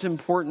most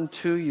important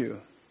to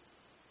you?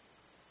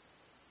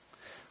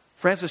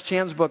 Francis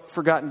Chan's book,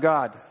 Forgotten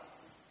God,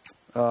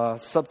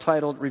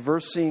 subtitled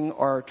Reversing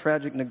Our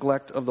Tragic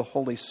Neglect of the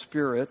Holy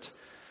Spirit.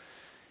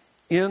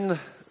 In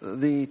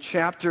the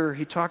chapter,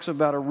 he talks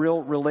about a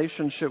real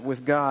relationship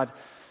with God.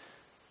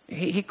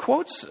 He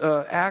quotes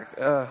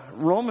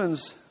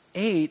Romans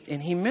 8,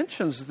 and he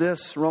mentions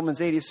this,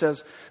 Romans 8, he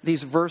says,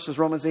 these verses,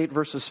 Romans 8,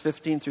 verses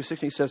 15 through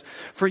 16, he says,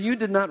 "For you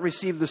did not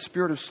receive the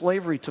spirit of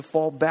slavery to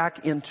fall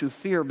back into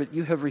fear, but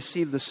you have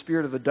received the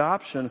spirit of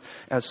adoption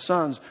as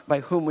sons, by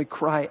whom we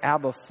cry,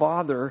 Abba,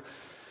 Father.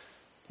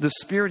 The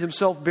Spirit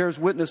himself bears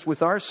witness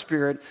with our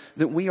spirit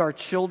that we are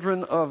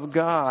children of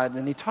God."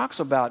 And he talks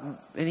about,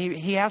 and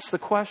he asks the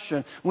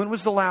question, when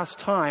was the last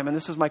time, and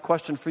this is my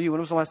question for you, when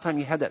was the last time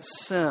you had that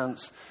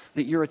sense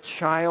that you're a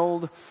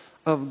child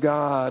of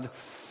God,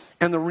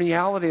 and the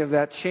reality of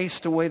that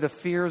chased away the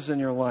fears in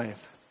your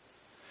life?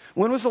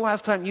 When was the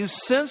last time you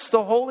sensed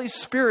the Holy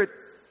Spirit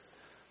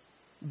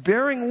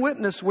bearing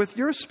witness with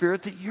your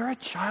spirit that you're a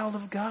child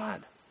of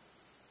God?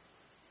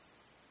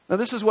 Now,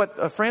 this is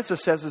what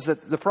Francis says, is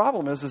that the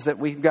problem is that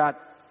we're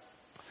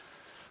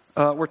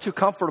too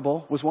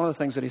comfortable, was one of the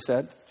things that he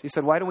said. He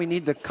said, why do we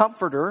need the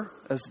Comforter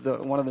as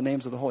one of the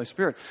names of the Holy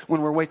Spirit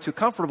when we're way too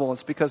comfortable?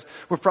 It's because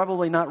we're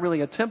probably not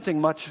really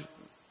attempting much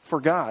for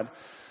God,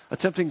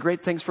 attempting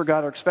great things for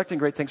God or expecting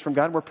great things from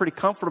God. We're pretty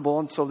comfortable,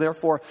 and so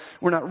therefore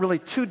we're not really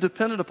too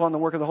dependent upon the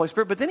work of the Holy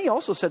Spirit. But then he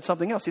also said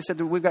something else. He said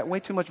that we've got way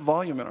too much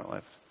volume in our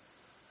lives.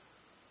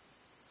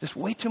 Just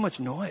way too much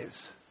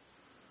noise.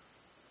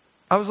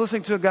 I was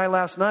listening to a guy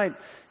last night,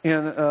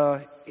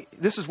 and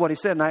this is what he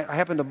said, and I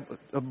happen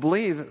to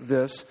believe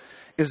this,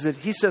 is that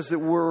he says that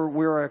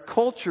we're a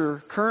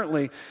culture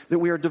currently that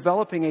we are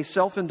developing a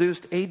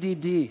self-induced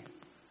ADD.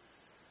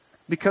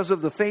 because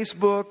of the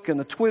Facebook and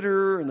the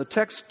Twitter and the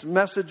text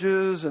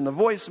messages and the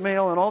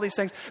voicemail and all these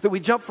things, that we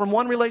jump from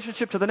one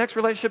relationship to the next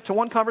relationship, to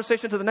one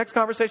conversation to the next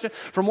conversation,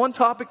 from one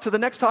topic to the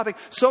next topic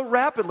so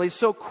rapidly,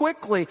 so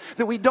quickly,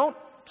 that we don't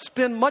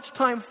spend much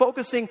time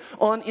focusing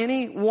on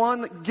any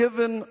one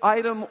given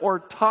item or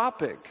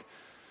topic.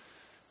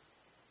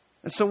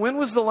 And so when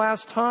was the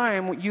last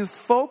time you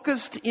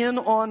focused in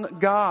on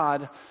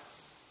God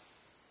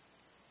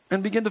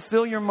and began to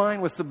fill your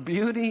mind with the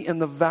beauty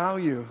and the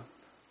value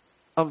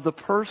of the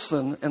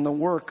person and the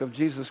work of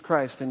Jesus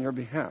Christ in your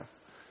behalf?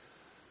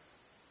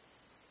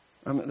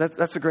 I mean,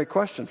 that's a great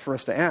question for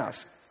us to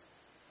ask.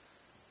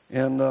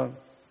 And,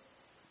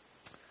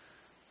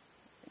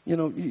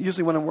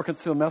 usually when I'm working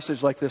through a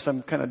message like this,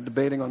 I'm kind of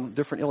debating on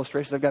different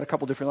illustrations. I've got a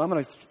couple different. I'm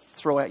going to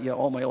throw at you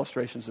all my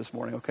illustrations this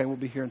morning, okay? We'll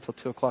be here until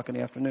 2 o'clock in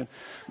the afternoon.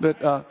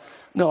 But,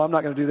 no, I'm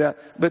not going to do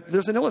that. But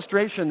there's an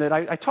illustration that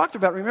I talked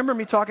about. Remember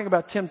me talking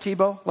about Tim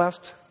Tebow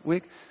last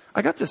week?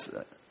 I got this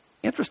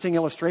interesting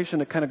illustration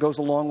that kind of goes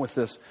along with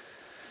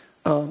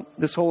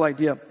this whole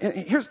idea.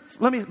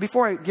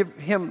 Before I give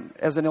him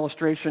as an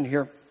illustration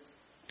here,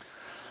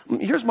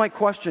 here's my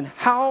question.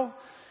 How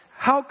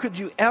could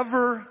you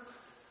ever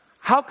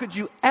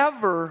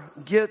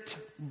get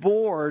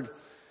bored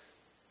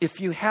if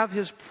you have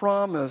His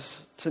promise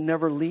to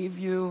never leave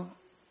you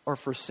or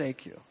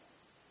forsake you?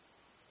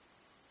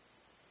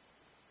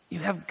 You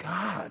have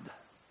God.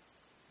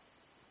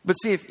 But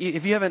see,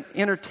 if you haven't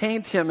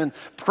entertained Him and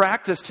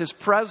practiced His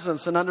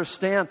presence and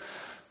understand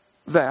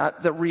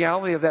the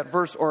reality of that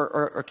verse,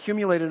 or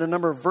accumulated a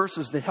number of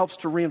verses that helps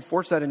to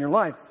reinforce that in your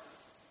life,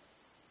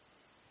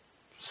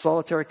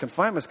 solitary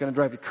confinement is going to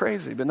drive you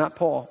crazy, but not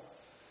Paul.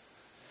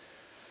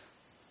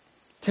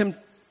 Tim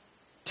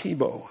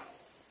Tebow.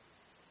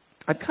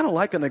 I'm kind of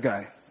liking the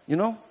guy,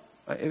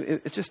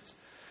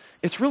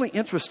 It's really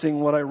interesting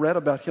what I read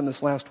about him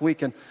this last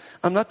week. And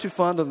I'm not too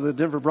fond of the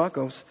Denver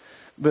Broncos,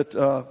 but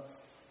did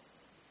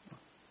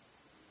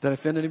I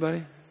offend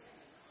anybody?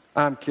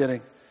 I'm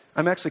kidding.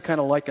 I'm actually kind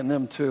of liking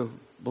them too,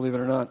 believe it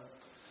or not.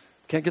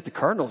 Can't get the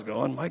Cardinals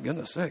going, my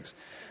goodness sakes.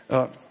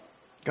 Got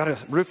to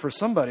root for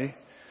somebody.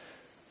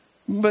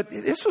 But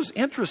this was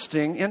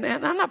interesting, and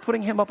I'm not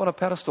putting him up on a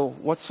pedestal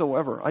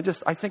whatsoever. I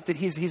think that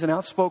he's an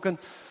outspoken.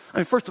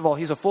 First of all,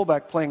 he's a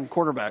fullback playing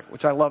quarterback,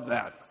 which I love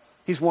that.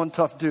 He's one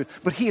tough dude.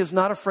 But he is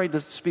not afraid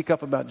to speak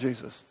up about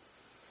Jesus.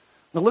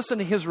 Now listen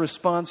to his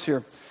response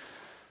here.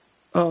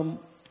 Tim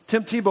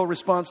Tebow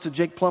responds to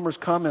Jake Plummer's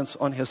comments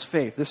on his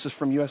faith. This is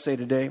from USA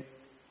Today,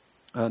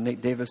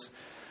 Nate Davis.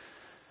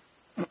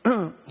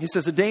 He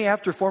says, a day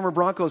after former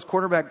Broncos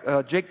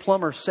quarterback Jake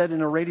Plummer said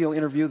in a radio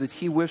interview that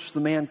he wished the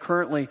man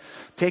currently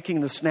taking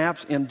the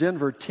snaps in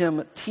Denver,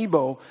 Tim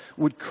Tebow,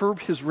 would curb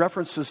his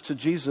references to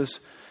Jesus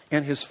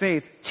and his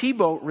faith,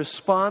 Tebow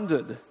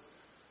responded.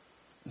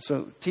 And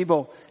so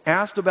Tebow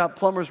asked about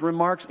Plummer's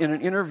remarks in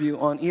an interview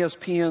on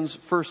ESPN's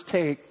First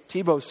Take.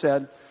 Tebow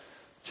said,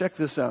 check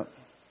this out.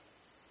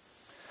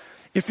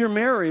 If you're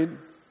married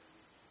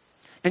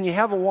and you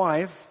have a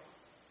wife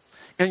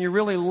and you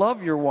really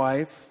love your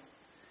wife,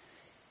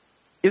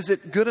 is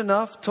it good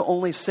enough to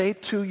only say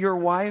to your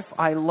wife,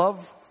 I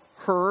love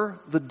her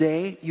the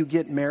day you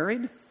get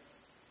married?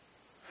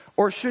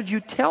 Or should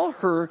you tell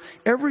her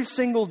every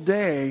single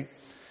day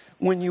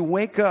when you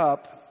wake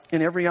up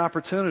in every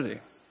opportunity?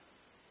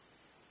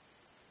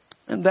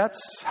 And that's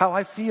how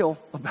I feel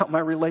about my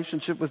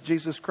relationship with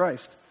Jesus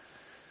Christ.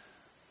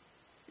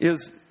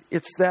 It's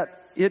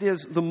that it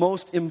is the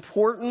most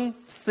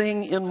important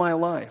thing in my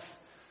life.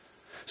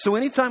 So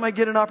anytime I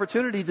get an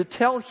opportunity to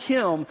tell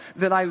Him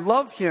that I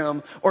love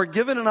Him, or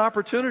given an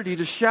opportunity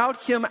to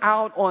shout Him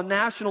out on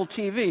national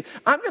TV,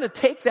 I'm going to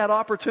take that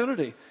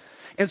opportunity.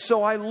 And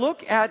so I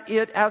look at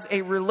it as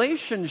a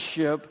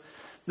relationship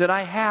that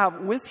I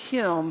have with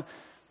Him,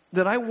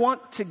 that I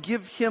want to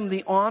give Him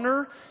the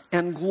honor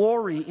and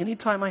glory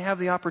anytime I have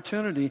the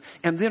opportunity.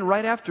 And then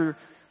right after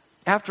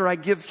I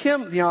give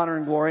Him the honor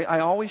and glory,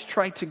 I always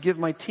try to give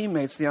my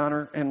teammates the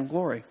honor and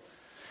glory.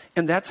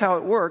 And that's how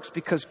it works,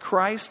 because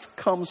Christ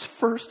comes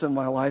first in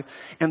my life,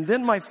 and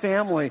then my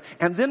family,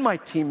 and then my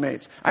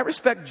teammates. I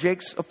respect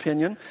Jake's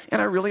opinion,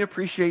 and I really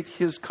appreciate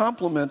his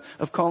compliment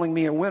of calling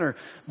me a winner.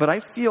 But I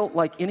feel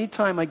like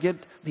anytime I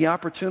get the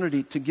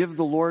opportunity to give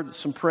the Lord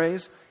some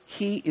praise,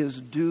 He is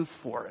due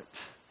for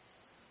it.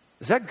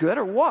 Is that good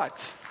or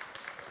what?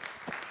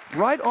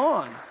 Right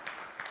on.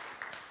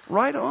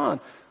 Right on.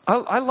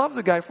 I love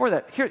the guy for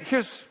that.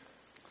 Here's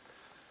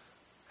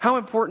how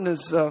important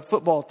is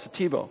football to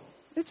Tebow.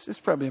 It's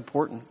probably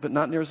important, but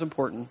not near as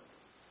important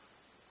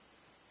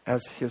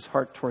as his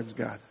heart towards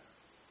God.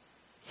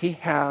 He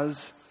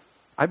has,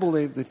 I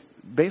believe, that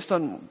based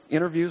on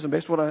interviews and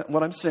based on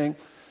what I'm seeing,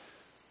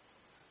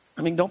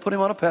 don't put him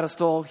on a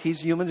pedestal.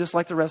 He's human just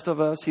like the rest of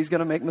us. He's going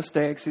to make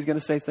mistakes. He's going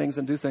to say things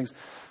and do things.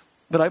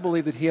 But I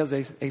believe that he has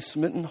a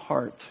smitten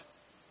heart.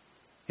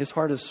 His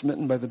heart is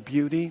smitten by the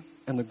beauty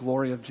and the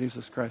glory of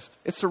Jesus Christ.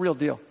 It's the real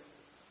deal.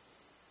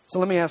 So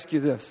let me ask you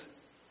this.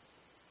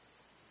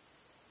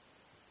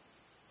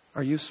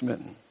 Are you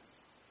smitten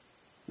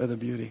by the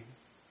beauty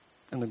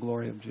and the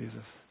glory of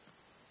Jesus?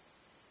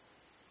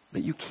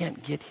 that you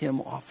can't get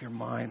him off your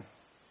mind.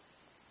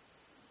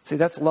 See,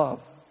 that's love.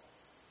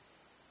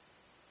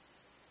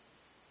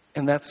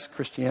 And that's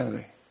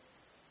Christianity.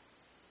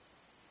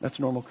 That's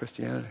normal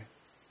Christianity.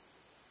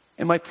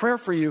 And my prayer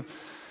for you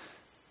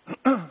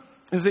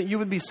is that you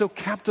would be so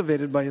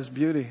captivated by his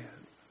beauty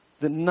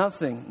that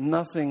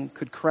nothing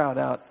could crowd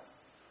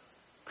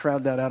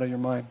that out of your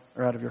mind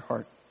or out of your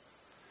heart.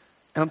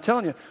 And I'm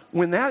telling you,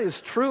 when that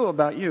is true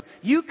about you,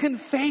 you can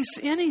face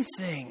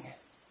anything.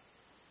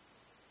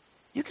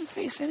 You can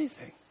face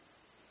anything.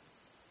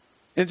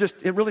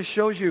 It really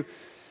shows you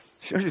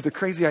the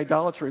crazy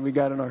idolatry we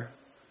got in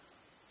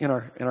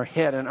our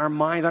head and our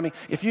minds. I mean,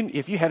 if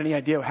you had any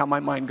idea how my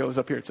mind goes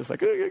up here, it's just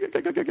like,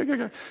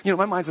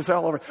 my mind's just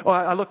all over. Oh,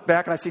 I look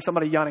back and I see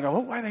somebody yawning. Oh,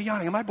 why are they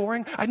yawning? Am I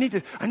boring? I need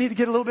to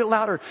get a little bit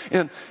louder.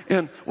 And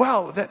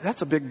wow,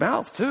 that's a big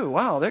mouth too.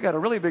 Wow, they got a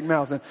really big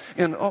mouth.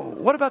 And oh,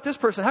 what about this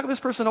person? How come this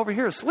person over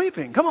here is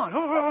sleeping? Come on.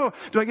 Oh.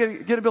 Do I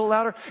get a bit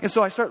louder? And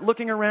so I start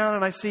looking around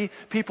and I see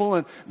people,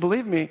 and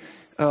believe me,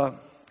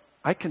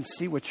 I can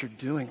see what you're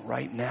doing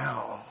right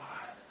now.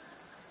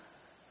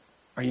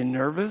 Are you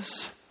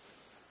nervous?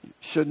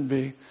 Shouldn't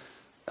be.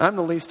 I'm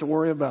the least to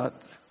worry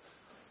about.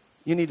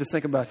 You need to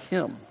think about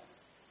him.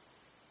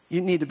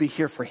 You need to be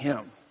here for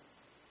him.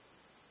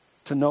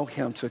 To know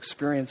him, to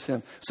experience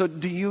him. So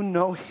do you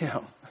know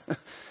him?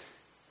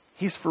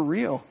 He's for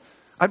real.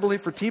 I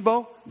believe for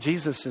Tebow,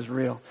 Jesus is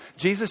real.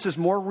 Jesus is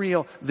more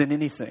real than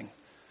anything.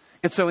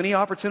 And so any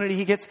opportunity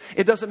he gets,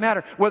 it doesn't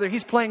matter. Whether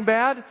he's playing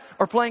bad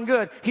or playing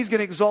good, he's going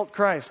to exalt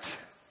Christ.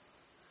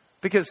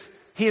 Because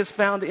he has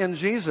found in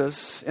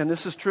Jesus, and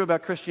this is true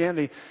about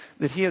Christianity,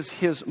 that he is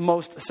his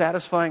most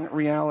satisfying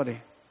reality.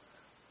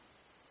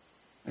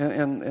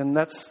 And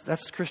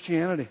that's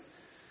Christianity.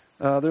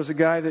 There's a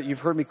guy that you've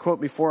heard me quote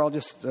before. I'll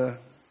just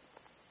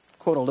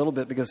quote a little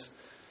bit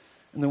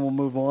and then we'll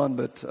move on.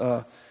 But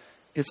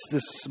it's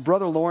this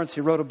Brother Lawrence.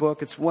 He wrote a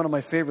book. It's one of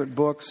my favorite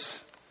books.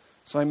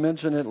 So I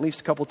mention it at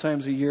least a couple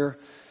times a year.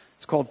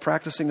 It's called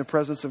Practicing the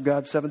Presence of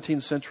God,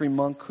 17th century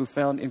monk who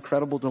found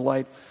incredible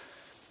delight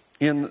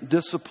in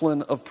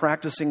discipline of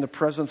practicing the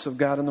presence of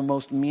God in the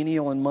most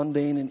menial and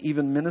mundane and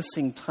even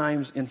menacing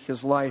times in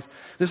his life.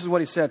 This is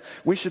what he said.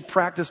 We should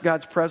practice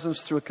God's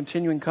presence through a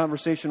continuing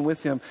conversation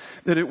with him,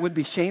 that it would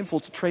be shameful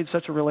to trade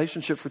such a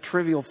relationship for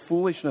trivial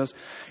foolishness,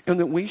 and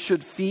that we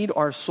should feed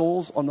our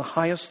souls on the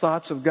highest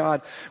thoughts of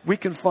God. We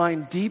can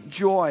find deep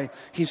joy,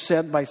 he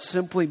said, by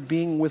simply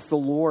being with the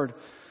Lord.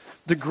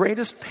 The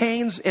greatest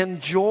pains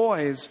and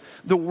joys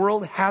the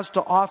world has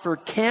to offer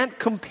can't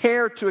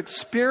compare to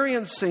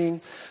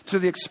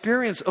the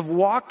experience of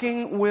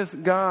walking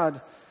with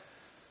God.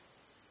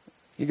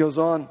 He goes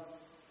on,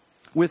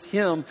 with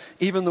him,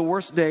 even the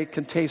worst day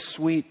can taste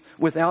sweet.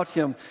 Without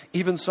him,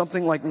 even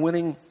something like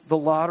winning the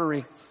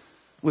lottery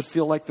would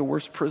feel like the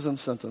worst prison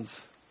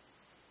sentence.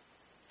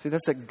 See,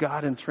 that's that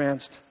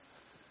God-entranced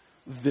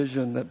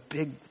vision, that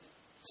big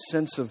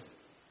sense of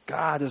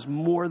God is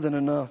more than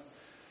enough.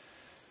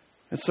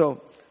 And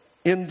so,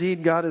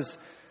 indeed,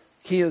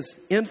 He is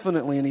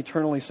infinitely and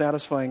eternally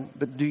satisfying.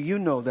 But do you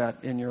know that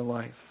in your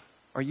life?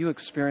 Are you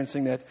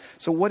experiencing that?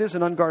 So what is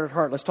an unguarded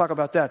heart? Let's talk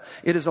about that.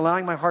 It is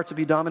allowing my heart to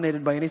be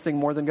dominated by anything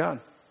more than God.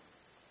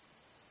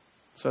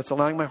 So it's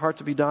allowing my heart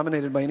to be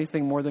dominated by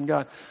anything more than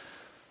God.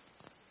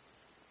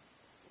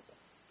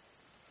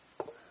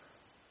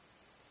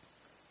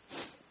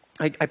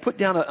 I put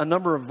down a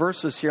number of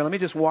verses here. Let me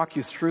just walk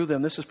you through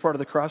them. This is part of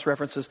the cross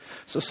references.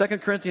 So 2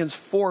 Corinthians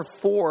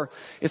 4:4,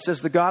 it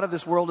says, the God of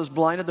this world has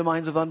blinded the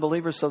minds of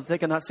unbelievers so that they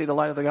cannot see the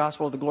light of the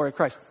gospel of the glory of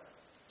Christ.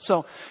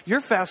 So you're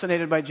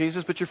fascinated by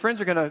Jesus, but your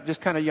friends are going to just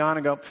kind of yawn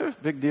and go,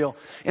 big deal.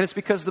 And it's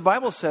because the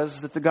Bible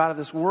says that the God of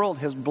this world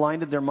has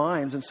blinded their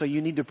minds. And so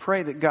you need to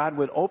pray that God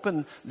would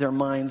open their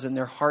minds and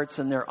their hearts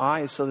and their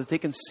eyes so that they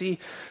can see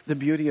the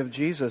beauty of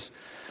Jesus.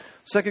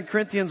 2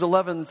 Corinthians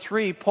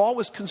 11:3, Paul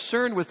was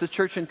concerned with the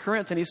church in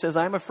Corinth, and he says,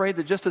 I'm afraid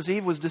that just as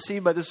Eve was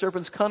deceived by the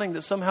serpent's cunning,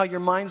 that somehow your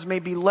minds may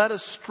be led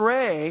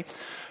astray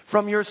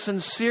from your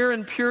sincere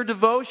and pure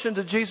devotion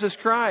to Jesus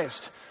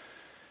Christ.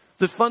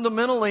 That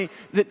fundamentally,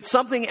 that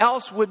something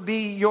else would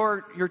be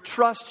your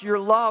trust, your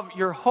love,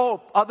 your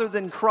hope, other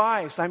than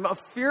Christ. I'm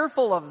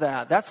fearful of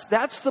that.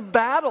 That's the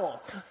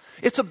battle.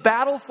 It's a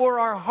battle for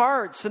our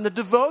hearts and the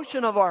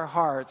devotion of our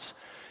hearts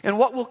and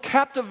what will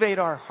captivate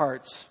our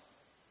hearts.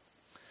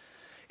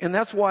 And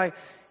that's why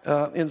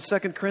in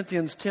 2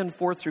 Corinthians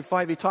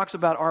 10:4-5, he talks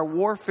about our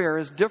warfare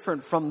is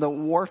different from the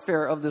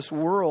warfare of this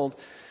world.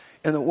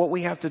 And that what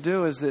we have to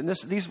do is, and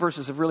these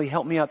verses have really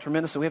helped me out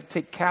tremendously, we have to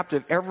take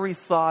captive every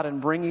thought and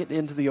bring it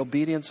into the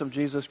obedience of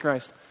Jesus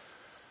Christ.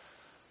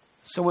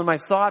 So when my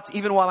thoughts,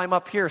 even while I'm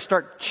up here,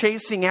 start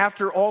chasing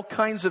after all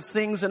kinds of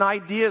things and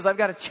ideas, I've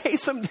got to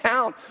chase them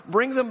down,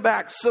 bring them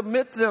back,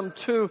 submit them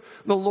to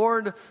the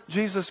Lord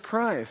Jesus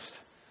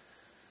Christ.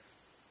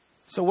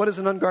 So what is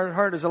an unguarded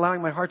heart? Is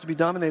allowing my heart to be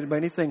dominated by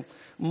anything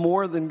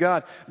more than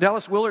God.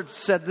 Dallas Willard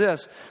said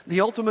this,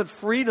 the ultimate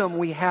freedom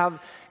we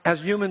have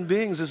as human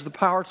beings is the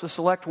power to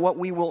select what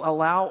we will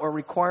allow or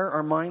require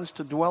our minds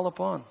to dwell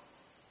upon.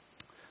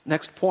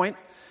 Next point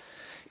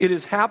It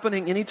is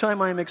happening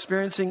anytime I am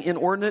experiencing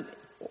inordinate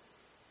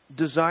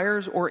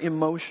desires or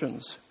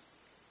emotions.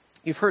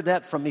 You've heard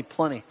that from me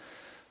plenty.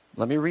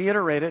 Let me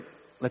reiterate it.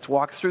 Let's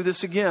walk through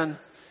this again.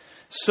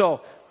 So,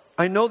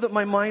 I know that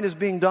my mind is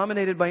being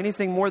dominated by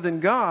anything more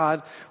than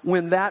God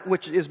when that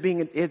which is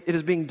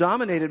being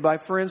dominated by,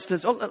 for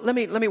instance, I'm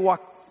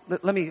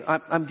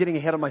getting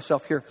ahead of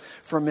myself here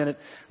for a minute.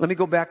 Let me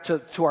go back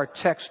to our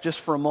text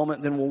just for a moment,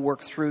 and then we'll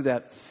work through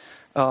that.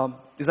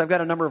 Because I've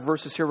got a number of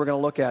verses here we're going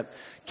to look at.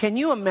 Can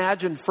you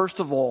imagine, first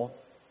of all,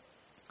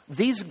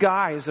 these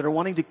guys that are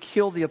wanting to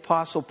kill the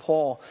Apostle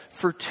Paul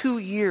for 2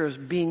 years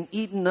being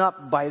eaten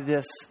up by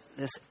this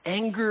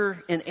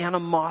anger and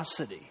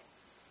animosity?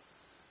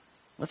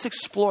 Let's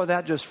explore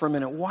that just for a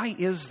minute. Why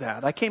is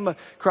that? I came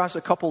across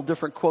a couple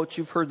different quotes.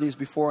 You've heard these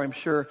before, I'm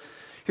sure.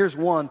 Here's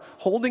one.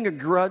 Holding a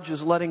grudge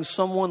is letting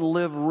someone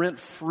live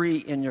rent-free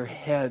in your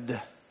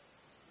head.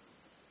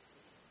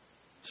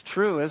 It's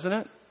true, isn't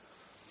it?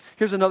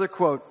 Here's another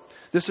quote.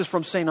 This is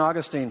from St.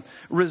 Augustine.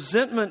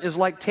 Resentment is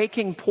like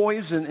taking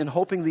poison and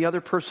hoping the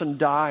other person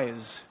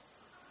dies.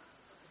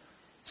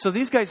 So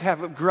these guys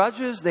have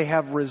grudges, they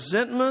have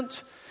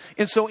resentment.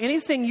 And so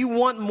anything you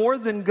want more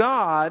than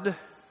God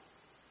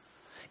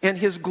and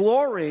His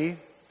glory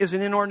is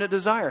an inordinate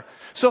desire.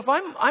 So if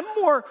I'm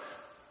more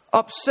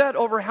upset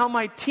over how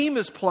my team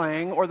is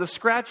playing or the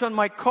scratch on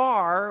my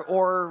car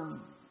or,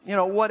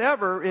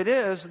 whatever it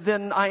is,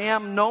 than I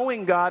am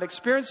knowing God,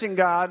 experiencing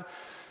God,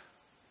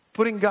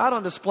 putting God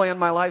on display in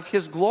my life,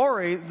 His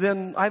glory,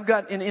 then I've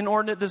got an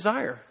inordinate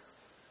desire.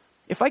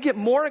 If I get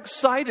more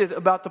excited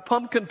about the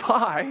pumpkin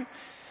pie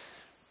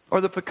or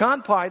the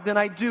pecan pie than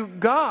I do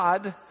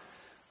God,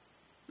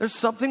 there's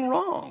something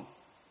wrong.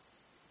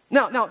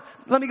 Now,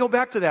 let me go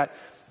back to that.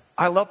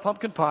 I love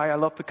pumpkin pie. I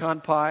love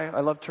pecan pie. I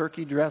love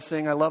turkey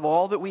dressing. I love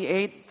all that we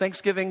ate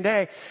Thanksgiving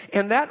Day.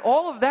 And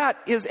all of that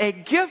is a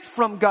gift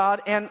from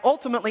God and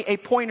ultimately a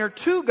pointer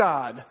to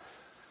God.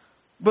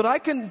 But I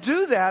can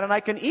do that and I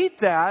can eat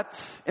that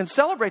and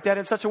celebrate that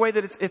in such a way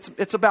that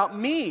it's about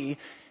me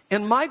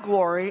and my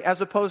glory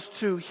as opposed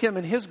to Him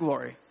and His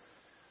glory.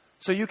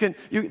 So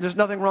there's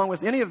nothing wrong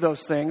with any of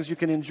those things. You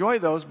can enjoy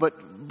those, but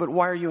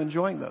why are you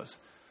enjoying those?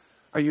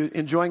 Are you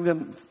enjoying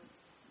them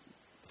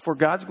for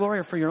God's glory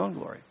or for your own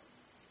glory?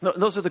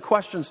 Those are the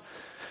questions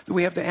that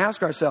we have to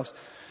ask ourselves.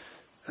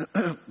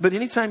 But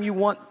anytime you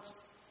want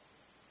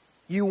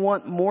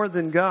more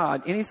than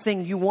God,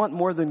 anything you want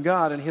more than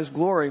God and His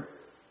glory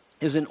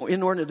is an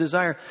inordinate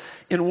desire.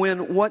 And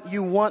when what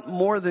you want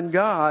more than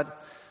God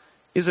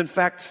is in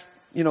fact,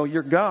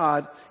 your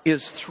God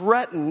is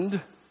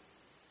threatened,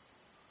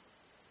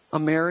 a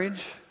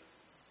marriage,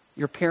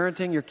 your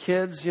parenting, your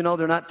kids, they're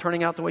not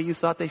turning out the way you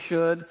thought they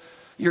should.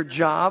 Your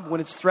job,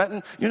 when it's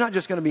threatened, you're not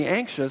just going to be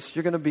anxious,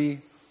 you're going to be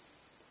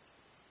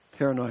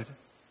paranoid.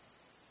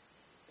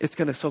 It's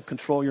going to so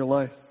control your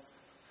life.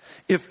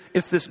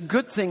 If this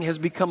good thing has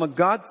become a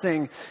God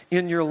thing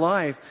in your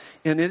life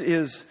and it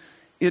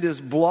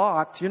is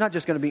blocked, you're not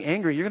just going to be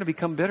angry, you're going to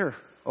become bitter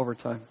over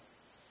time.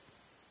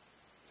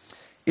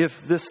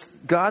 If this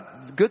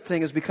good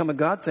thing has become a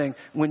God thing,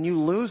 when you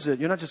lose it,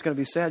 you're not just going to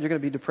be sad, you're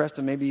going to be depressed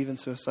and maybe even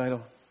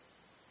suicidal.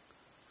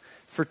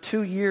 For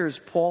 2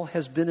 years, Paul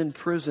has been in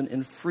prison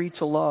and free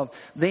to love.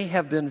 They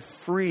have been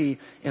free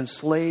and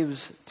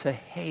slaves to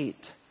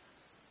hate.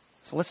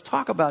 So let's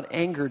talk about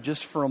anger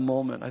just for a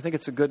moment. I think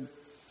it's a good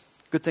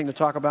thing to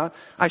talk about.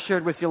 I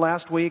shared with you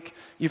last week,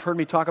 you've heard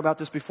me talk about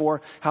this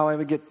before, how I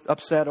would get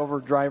upset over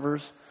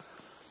drivers.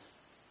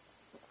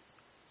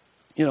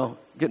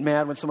 Get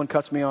mad when someone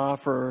cuts me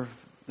off or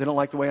they don't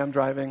like the way I'm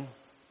driving.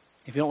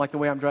 If you don't like the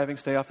way I'm driving,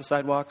 stay off the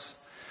sidewalks.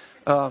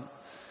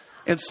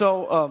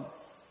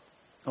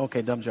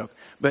 Okay, dumb joke.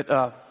 But,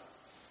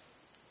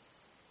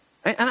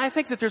 and I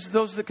think that there's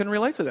those that can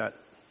relate to that.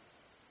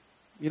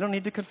 You don't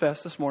need to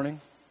confess this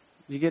morning.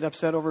 You get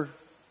upset over,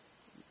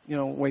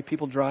 the way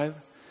people drive.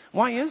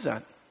 Why is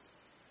that?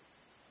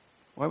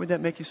 Why would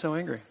that make you so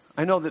angry?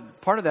 I know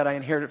that part of that I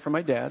inherited from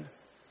my dad.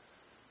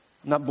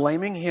 I'm not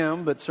blaming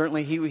him, but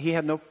certainly he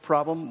had no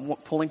problem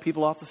pulling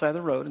people off the side of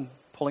the road and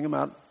pulling them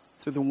out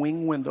through the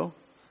wing window,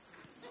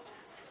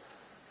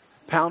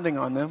 pounding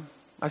on them.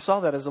 I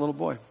saw that as a little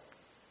boy.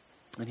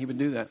 And he would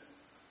do that.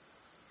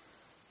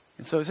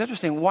 And so it's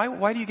interesting.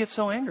 Why do you get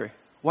so angry?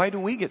 Why do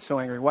we get so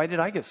angry? Why did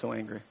I get so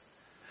angry?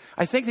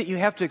 I think that you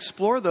have to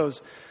explore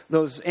those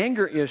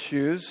anger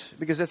issues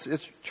because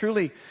it's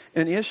truly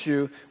an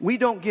issue. We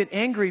don't get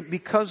angry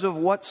because of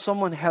what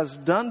someone has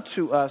done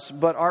to us,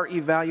 but our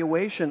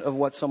evaluation of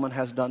what someone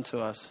has done to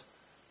us.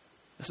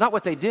 It's not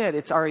what they did,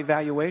 it's our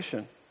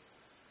evaluation.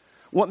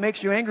 What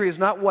makes you angry is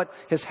not what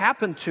has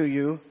happened to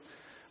you,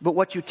 but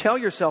what you tell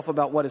yourself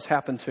about what has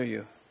happened to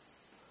you.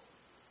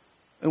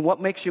 And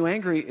what makes you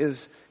angry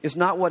is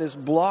not what is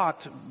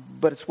blocked,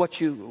 but it's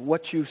what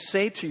you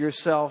say to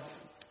yourself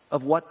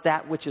of what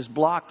that which is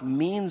blocked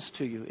means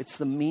to you. It's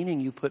the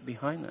meaning you put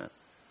behind that.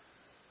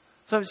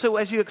 So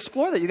as you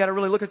explore that, you got to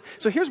really look at.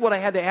 So here's what I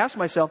had to ask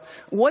myself: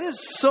 what is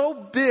so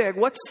big?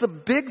 What's the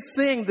big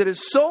thing that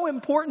is so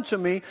important to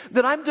me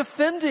that I'm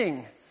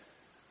defending?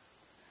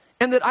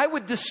 and that I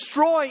would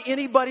destroy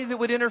anybody that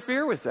would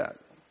interfere with that.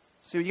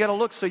 So you got to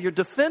look. So you're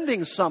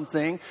defending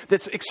something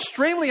that's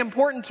extremely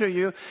important to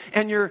you,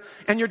 and you're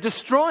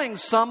destroying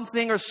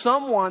something or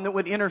someone that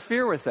would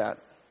interfere with that.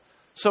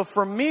 So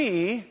for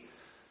me,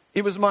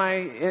 it was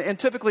and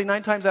typically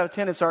 9 times out of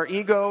 10, it's our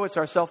ego, it's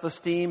our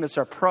self-esteem, it's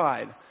our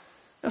pride.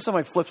 If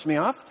somebody flips me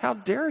off, how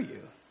dare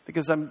you?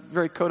 Because I'm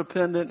very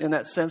codependent in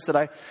that sense that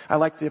I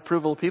like the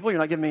approval of people. You're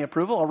not giving me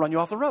approval, I'll run you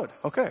off the road.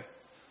 Okay.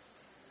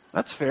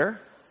 That's fair.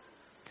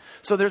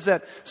 So there's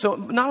that. So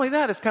not only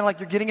that, it's kind of like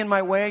you're getting in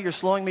my way, you're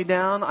slowing me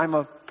down. I'm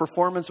a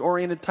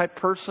performance-oriented type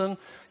person.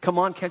 Come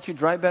on, can't you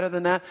drive better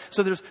than that?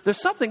 So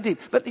there's something deep.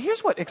 But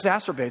here's what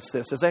exacerbates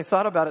this. As I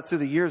thought about it through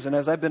the years and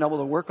as I've been able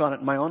to work on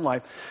it in my own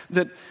life,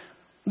 that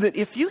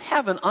if you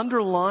have an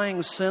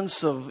underlying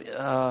sense of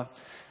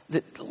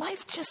that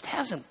life just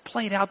hasn't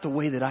played out the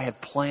way that I had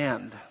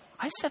planned.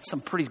 I set some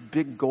pretty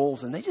big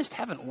goals and they just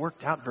haven't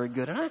worked out very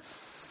good. And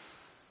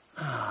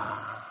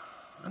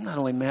I'm not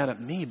only mad at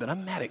me, but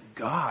I'm mad at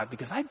God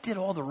because I did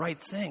all the right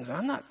things.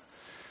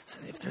 So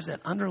if there's that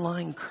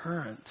underlying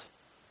current.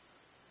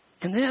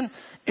 And then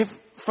if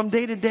from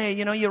day to day,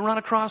 you run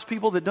across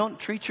people that don't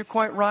treat you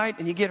quite right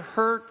and you get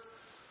hurt.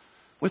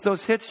 With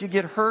those hits, you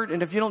get hurt.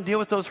 And if you don't deal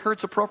with those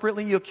hurts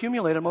appropriately, you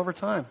accumulate them over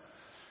time.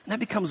 And that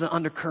becomes an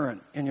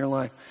undercurrent in your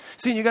life.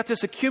 See, you got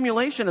this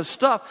accumulation of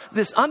stuff,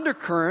 this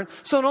undercurrent,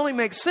 so it only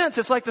makes sense.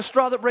 It's like the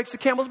straw that breaks the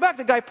camel's back.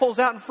 The guy pulls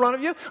out in front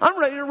of you. I'm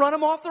ready to run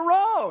him off the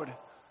road.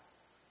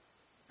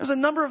 There's a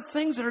number of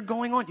things that are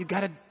going on. You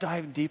got to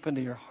dive deep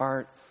into your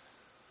heart.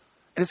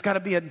 And it's got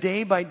to be a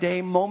day by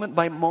day, moment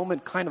by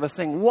moment kind of a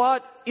thing.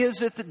 What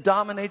is it that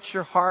dominates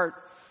your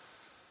heart?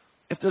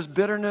 If there's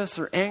bitterness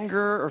or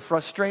anger or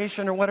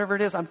frustration or whatever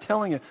it is, I'm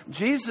telling you,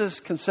 Jesus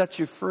can set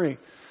you free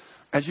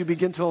as you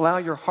begin to allow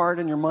your heart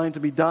and your mind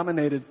to be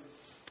dominated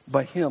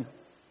by Him.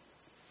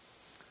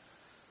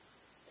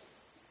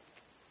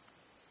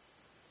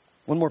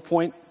 One more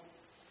point.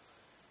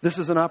 This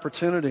is an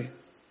opportunity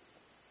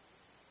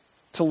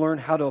to learn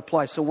how to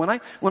apply. So when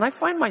I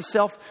find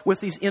myself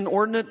with these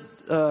inordinate,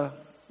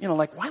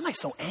 like, why am I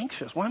so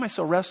anxious? Why am I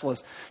so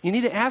restless? You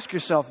need to ask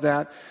yourself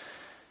that.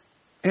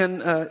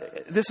 And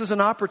this is an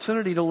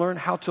opportunity to learn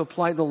how to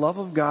apply the love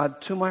of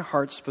God to my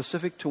heart,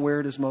 specific to where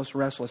it is most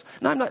restless.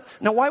 Now,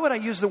 why would I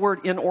use the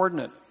word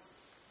inordinate?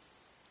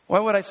 Why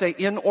would I say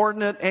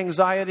inordinate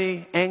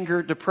anxiety,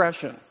 anger,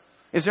 depression?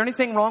 Is there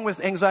anything wrong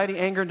with anxiety,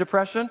 anger, and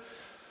depression?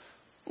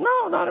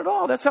 No, not at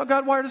all. That's how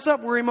God wired us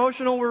up. We're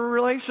emotional, we're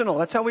relational.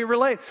 That's how we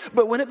relate.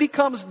 But when it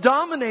becomes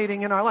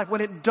dominating in our life,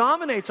 when it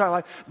dominates our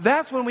life,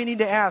 that's when we need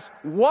to ask,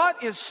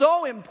 what is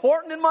so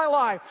important in my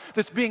life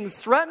that's being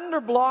threatened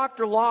or blocked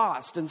or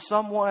lost in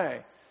some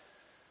way?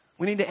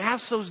 We need to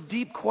ask those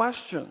deep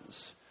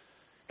questions.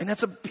 And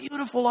that's a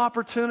beautiful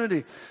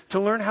opportunity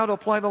to learn how to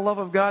apply the love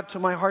of God to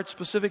my heart,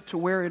 specific to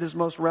where it is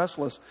most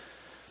restless.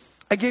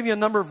 I gave you a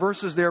number of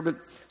verses there, but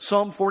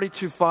Psalm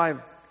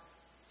 42:5,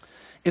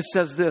 it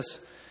says this.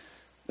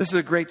 This is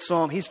a great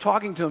psalm. He's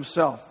talking to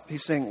himself.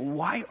 He's saying,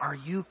 why are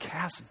you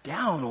cast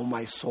down, O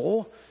my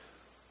soul?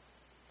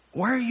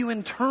 Why are you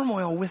in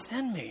turmoil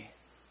within me?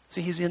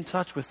 See, he's in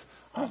touch with,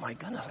 oh my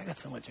goodness, I got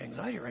so much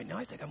anxiety right now,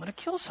 I think I'm going to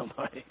kill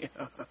somebody.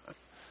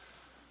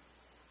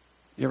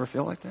 You ever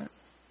feel like that?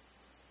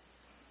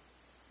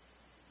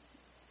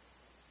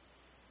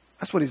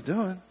 That's what he's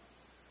doing.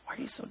 Why are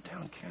you so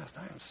downcast?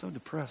 I am so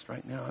depressed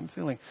right now. I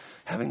feel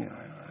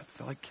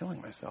like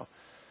killing myself.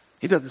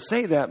 He doesn't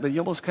say that, but you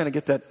almost kind of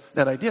get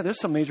that idea. There's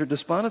some major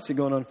despondency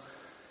going on.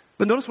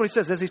 But notice what he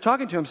says. As he's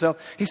talking to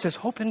himself, he says,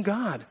 hope in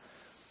God.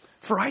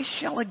 For I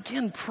shall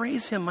again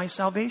praise Him, my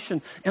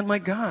salvation and my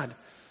God.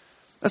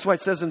 That's why it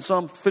says in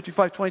Psalm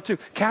 55:22,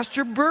 cast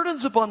your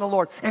burdens upon the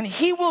Lord, and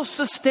He will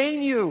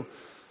sustain you.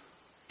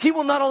 He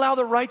will not allow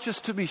the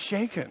righteous to be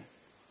shaken.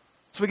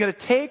 So we got to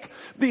take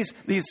these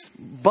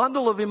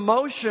bundle of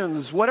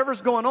emotions,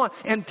 whatever's going on,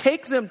 and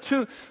take them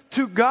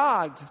to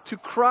God, to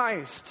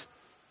Christ,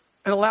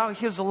 and allow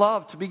His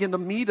love to begin to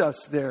meet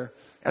us there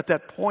at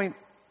that point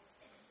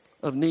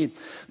of need.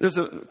 There's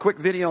a quick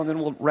video and then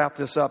we'll wrap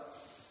this up.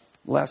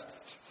 Last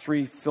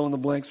 3 fill in the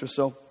blanks or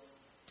so.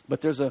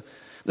 But there's a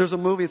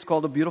movie, it's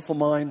called A Beautiful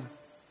Mind.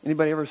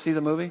 Anybody ever see the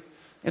movie?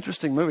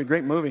 Interesting movie,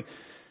 great movie.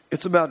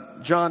 It's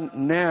about John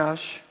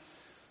Nash,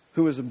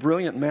 who is a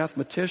brilliant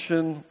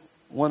mathematician,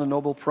 won a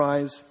Nobel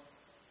Prize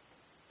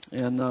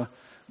and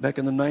back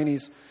in the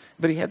 90s.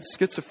 But he had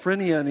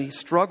schizophrenia and he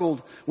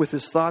struggled with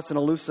his thoughts and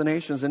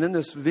hallucinations. And in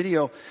this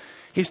video,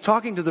 he's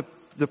talking to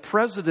the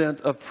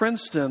president of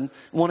Princeton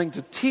wanting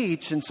to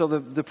teach. And so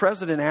the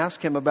president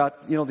asked him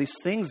about, these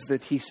things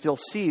that he still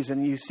sees.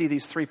 And you see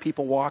these 3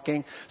 people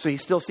walking, so he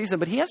still sees them.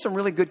 But he has some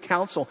really good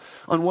counsel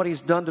on what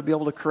he's done to be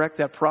able to correct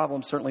that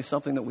problem. Certainly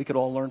something that we could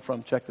all learn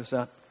from. Check this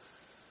out.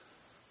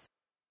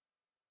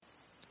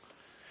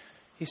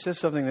 He says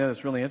something that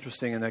is really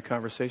interesting in that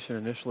conversation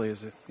initially.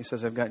 Is that he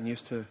says, I've gotten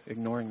used to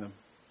ignoring them.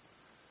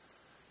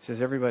 He says,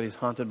 everybody's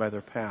haunted by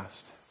their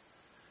past.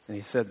 And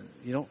he said,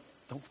 don't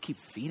keep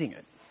feeding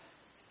it.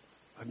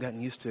 I've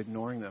gotten used to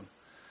ignoring them.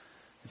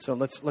 So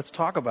let's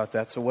talk about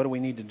that. So what do we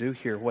need to do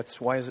here?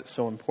 Why is it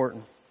so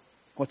important?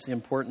 What's the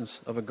importance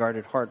of a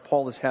guarded heart?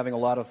 Paul is having a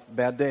lot of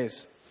bad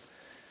days,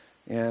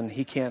 and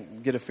he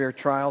can't get a fair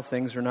trial.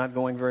 Things are not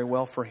going very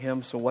well for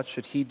him. So what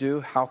should he do?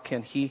 How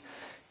can he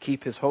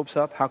keep his hopes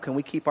up? How can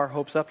we keep our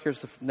hopes up?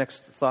 Here's the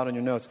next thought on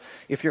your notes.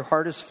 If your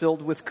heart is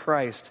filled with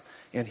Christ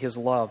and His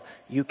love,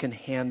 you can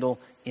handle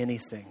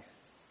anything.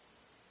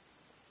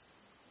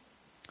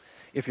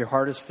 If your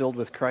heart is filled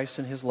with Christ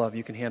and His love,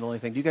 you can handle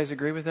anything. Do you guys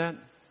agree with that?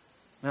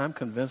 Man, I'm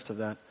convinced of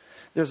that.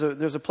 There's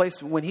a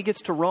place, when he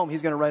gets to Rome,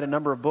 he's going to write a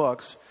number of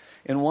books.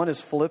 And one is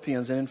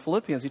Philippians. And in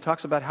Philippians, he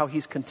talks about how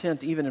he's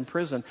content even in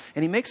prison.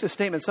 And he makes a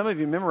statement. Some of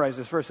you memorize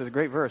this verse. It's a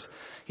great verse.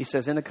 He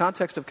says, in the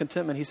context of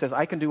contentment, he says,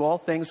 I can do all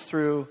things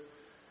through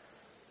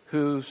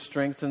who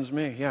strengthens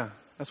me. Yeah,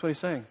 that's what he's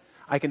saying.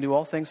 I can do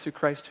all things through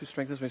Christ who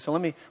strengthens me. So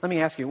let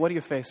me ask you, what are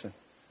you facing?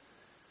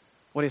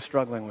 What are you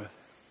struggling with?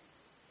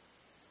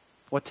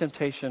 What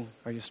temptation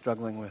are you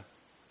struggling with?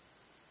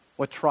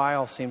 What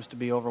trial seems to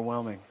be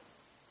overwhelming?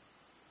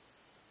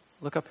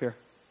 Look up here.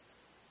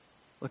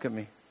 Look at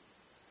me.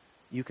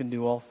 You can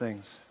do all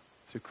things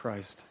through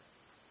Christ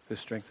who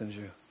strengthens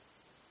you.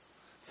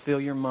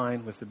 Fill your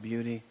mind with the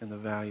beauty and the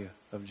value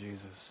of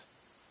Jesus.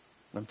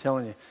 And I'm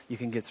telling you, you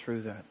can get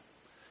through that.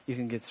 You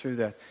can get through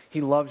that.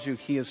 He loves you.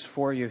 He is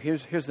for you.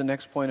 Here's the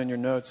next point on your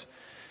notes,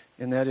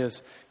 and that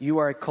is, you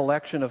are a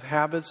collection of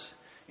habits,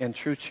 and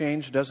true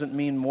change doesn't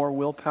mean more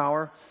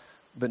willpower,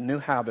 but new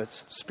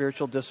habits,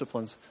 spiritual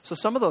disciplines. So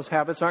some of those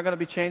habits aren't going to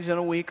be changed in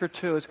a week or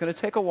two. It's going to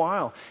take a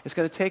while. It's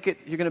going to take it.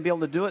 You're going to be able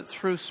to do it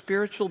through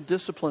spiritual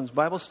disciplines,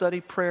 Bible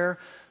study, prayer,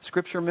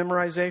 scripture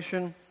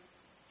memorization.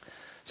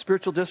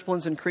 Spiritual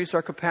disciplines increase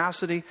our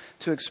capacity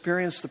to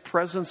experience the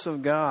presence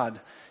of God.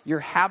 Your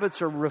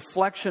habits are a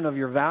reflection of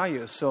your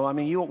values. So,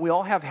 we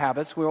all have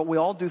habits. We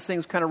all do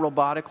things kind of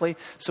robotically.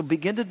 So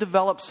begin to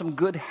develop some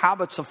good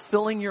habits of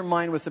filling your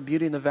mind with the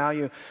beauty and the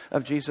value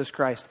of Jesus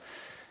Christ.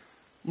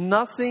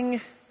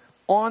 Nothing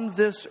on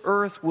this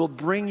earth will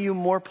bring you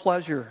more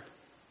pleasure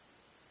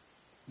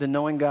than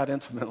knowing God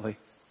intimately.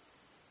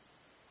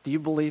 Do you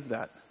believe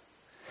that?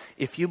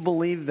 If you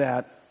believe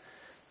that,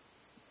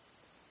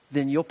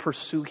 then you'll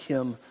pursue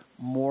Him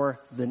more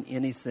than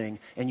anything.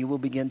 And you will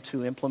begin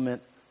to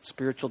implement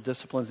spiritual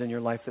disciplines in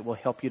your life that will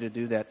help you to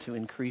do that, to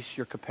increase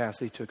your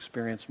capacity to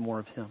experience more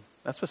of Him.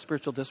 That's what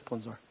spiritual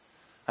disciplines are.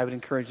 I would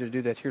encourage you to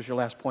do that. Here's your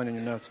last point in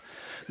your notes.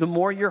 The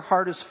more your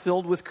heart is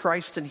filled with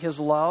Christ and His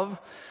love,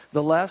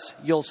 the less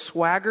you'll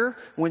swagger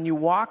when you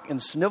walk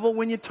and snivel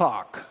when you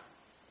talk.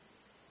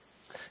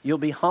 You'll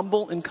be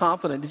humble and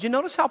confident. Did you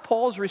notice how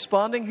Paul is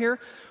responding here?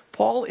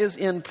 Paul is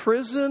in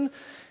prison,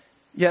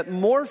 yet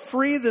more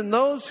free than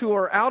those who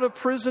are out of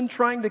prison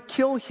trying to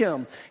kill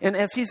him. And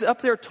as he's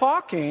up there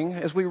talking,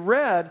 as we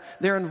read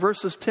there in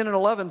verses 10 and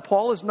 11,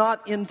 Paul is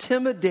not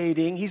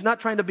intimidating. He's not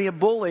trying to be a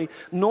bully,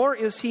 nor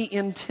is he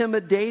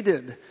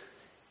intimidated.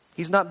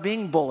 He's not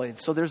being bullied.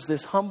 So there's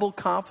this humble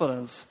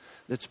confidence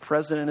that's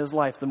present in his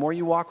life. The more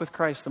you walk with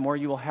Christ, the more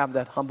you will have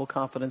that humble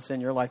confidence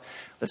in your life.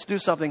 Let's do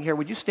something here.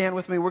 Would you stand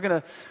with me? We're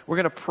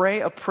gonna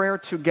pray a prayer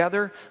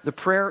together. The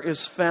prayer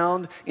is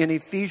found in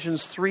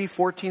Ephesians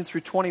 3:14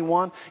 through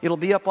 21. It'll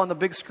be up on the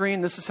big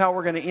screen. This is how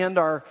we're going to end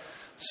our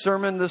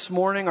sermon this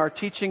morning, our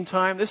teaching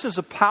time. This is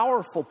a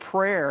powerful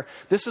prayer.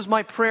 This is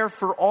my prayer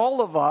for all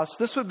of us.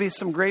 This would be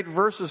some great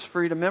verses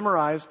for you to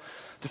memorize,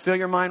 to fill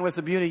your mind with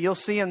the beauty. You'll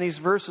see in these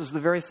verses the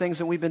very things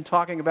that we've been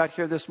talking about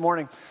here this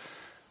morning.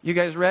 You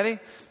guys ready?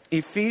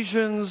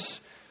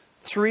 Ephesians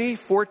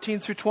 3:14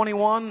 through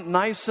 21,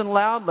 nice and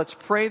loud. Let's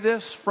pray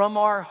this from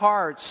our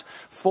hearts.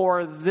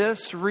 For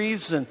this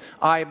reason,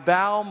 I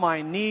bow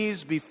my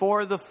knees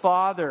before the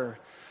Father,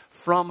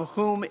 from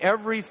whom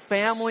every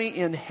family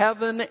in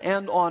heaven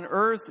and on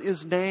earth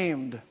is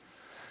named,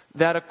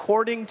 that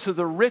according to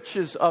the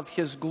riches of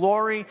His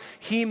glory,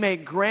 He may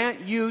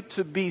grant you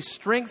to be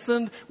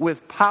strengthened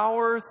with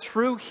power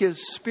through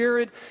His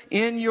Spirit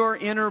in your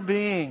inner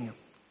being,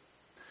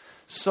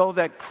 so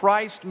that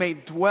Christ may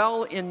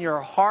dwell in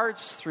your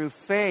hearts through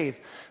faith,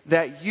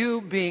 that you,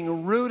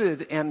 being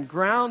rooted and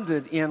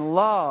grounded in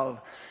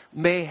love,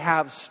 may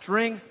have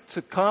strength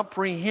to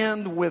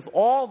comprehend with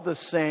all the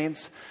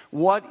saints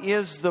what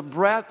is the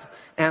breadth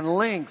and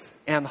length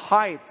and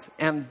height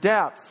and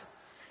depth,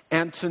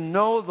 and to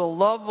know the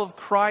love of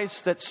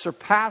Christ that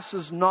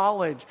surpasses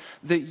knowledge,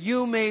 that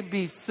you may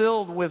be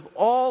filled with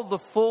all the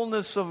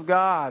fullness of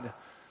God.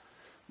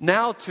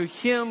 Now to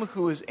Him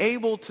who is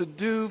able to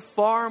do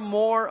far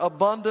more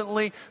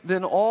abundantly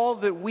than all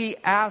that we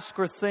ask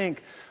or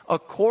think,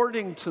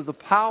 according to the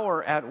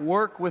power at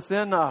work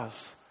within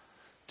us.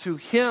 To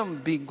Him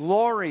be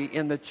glory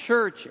in the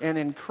church and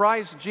in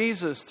Christ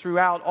Jesus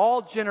throughout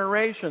all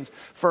generations,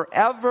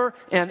 forever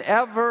and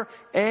ever.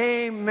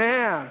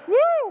 Amen.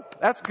 Woo!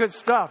 That's good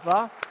stuff,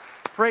 huh?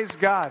 Praise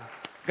God.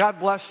 God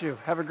bless you.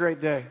 Have a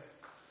great day.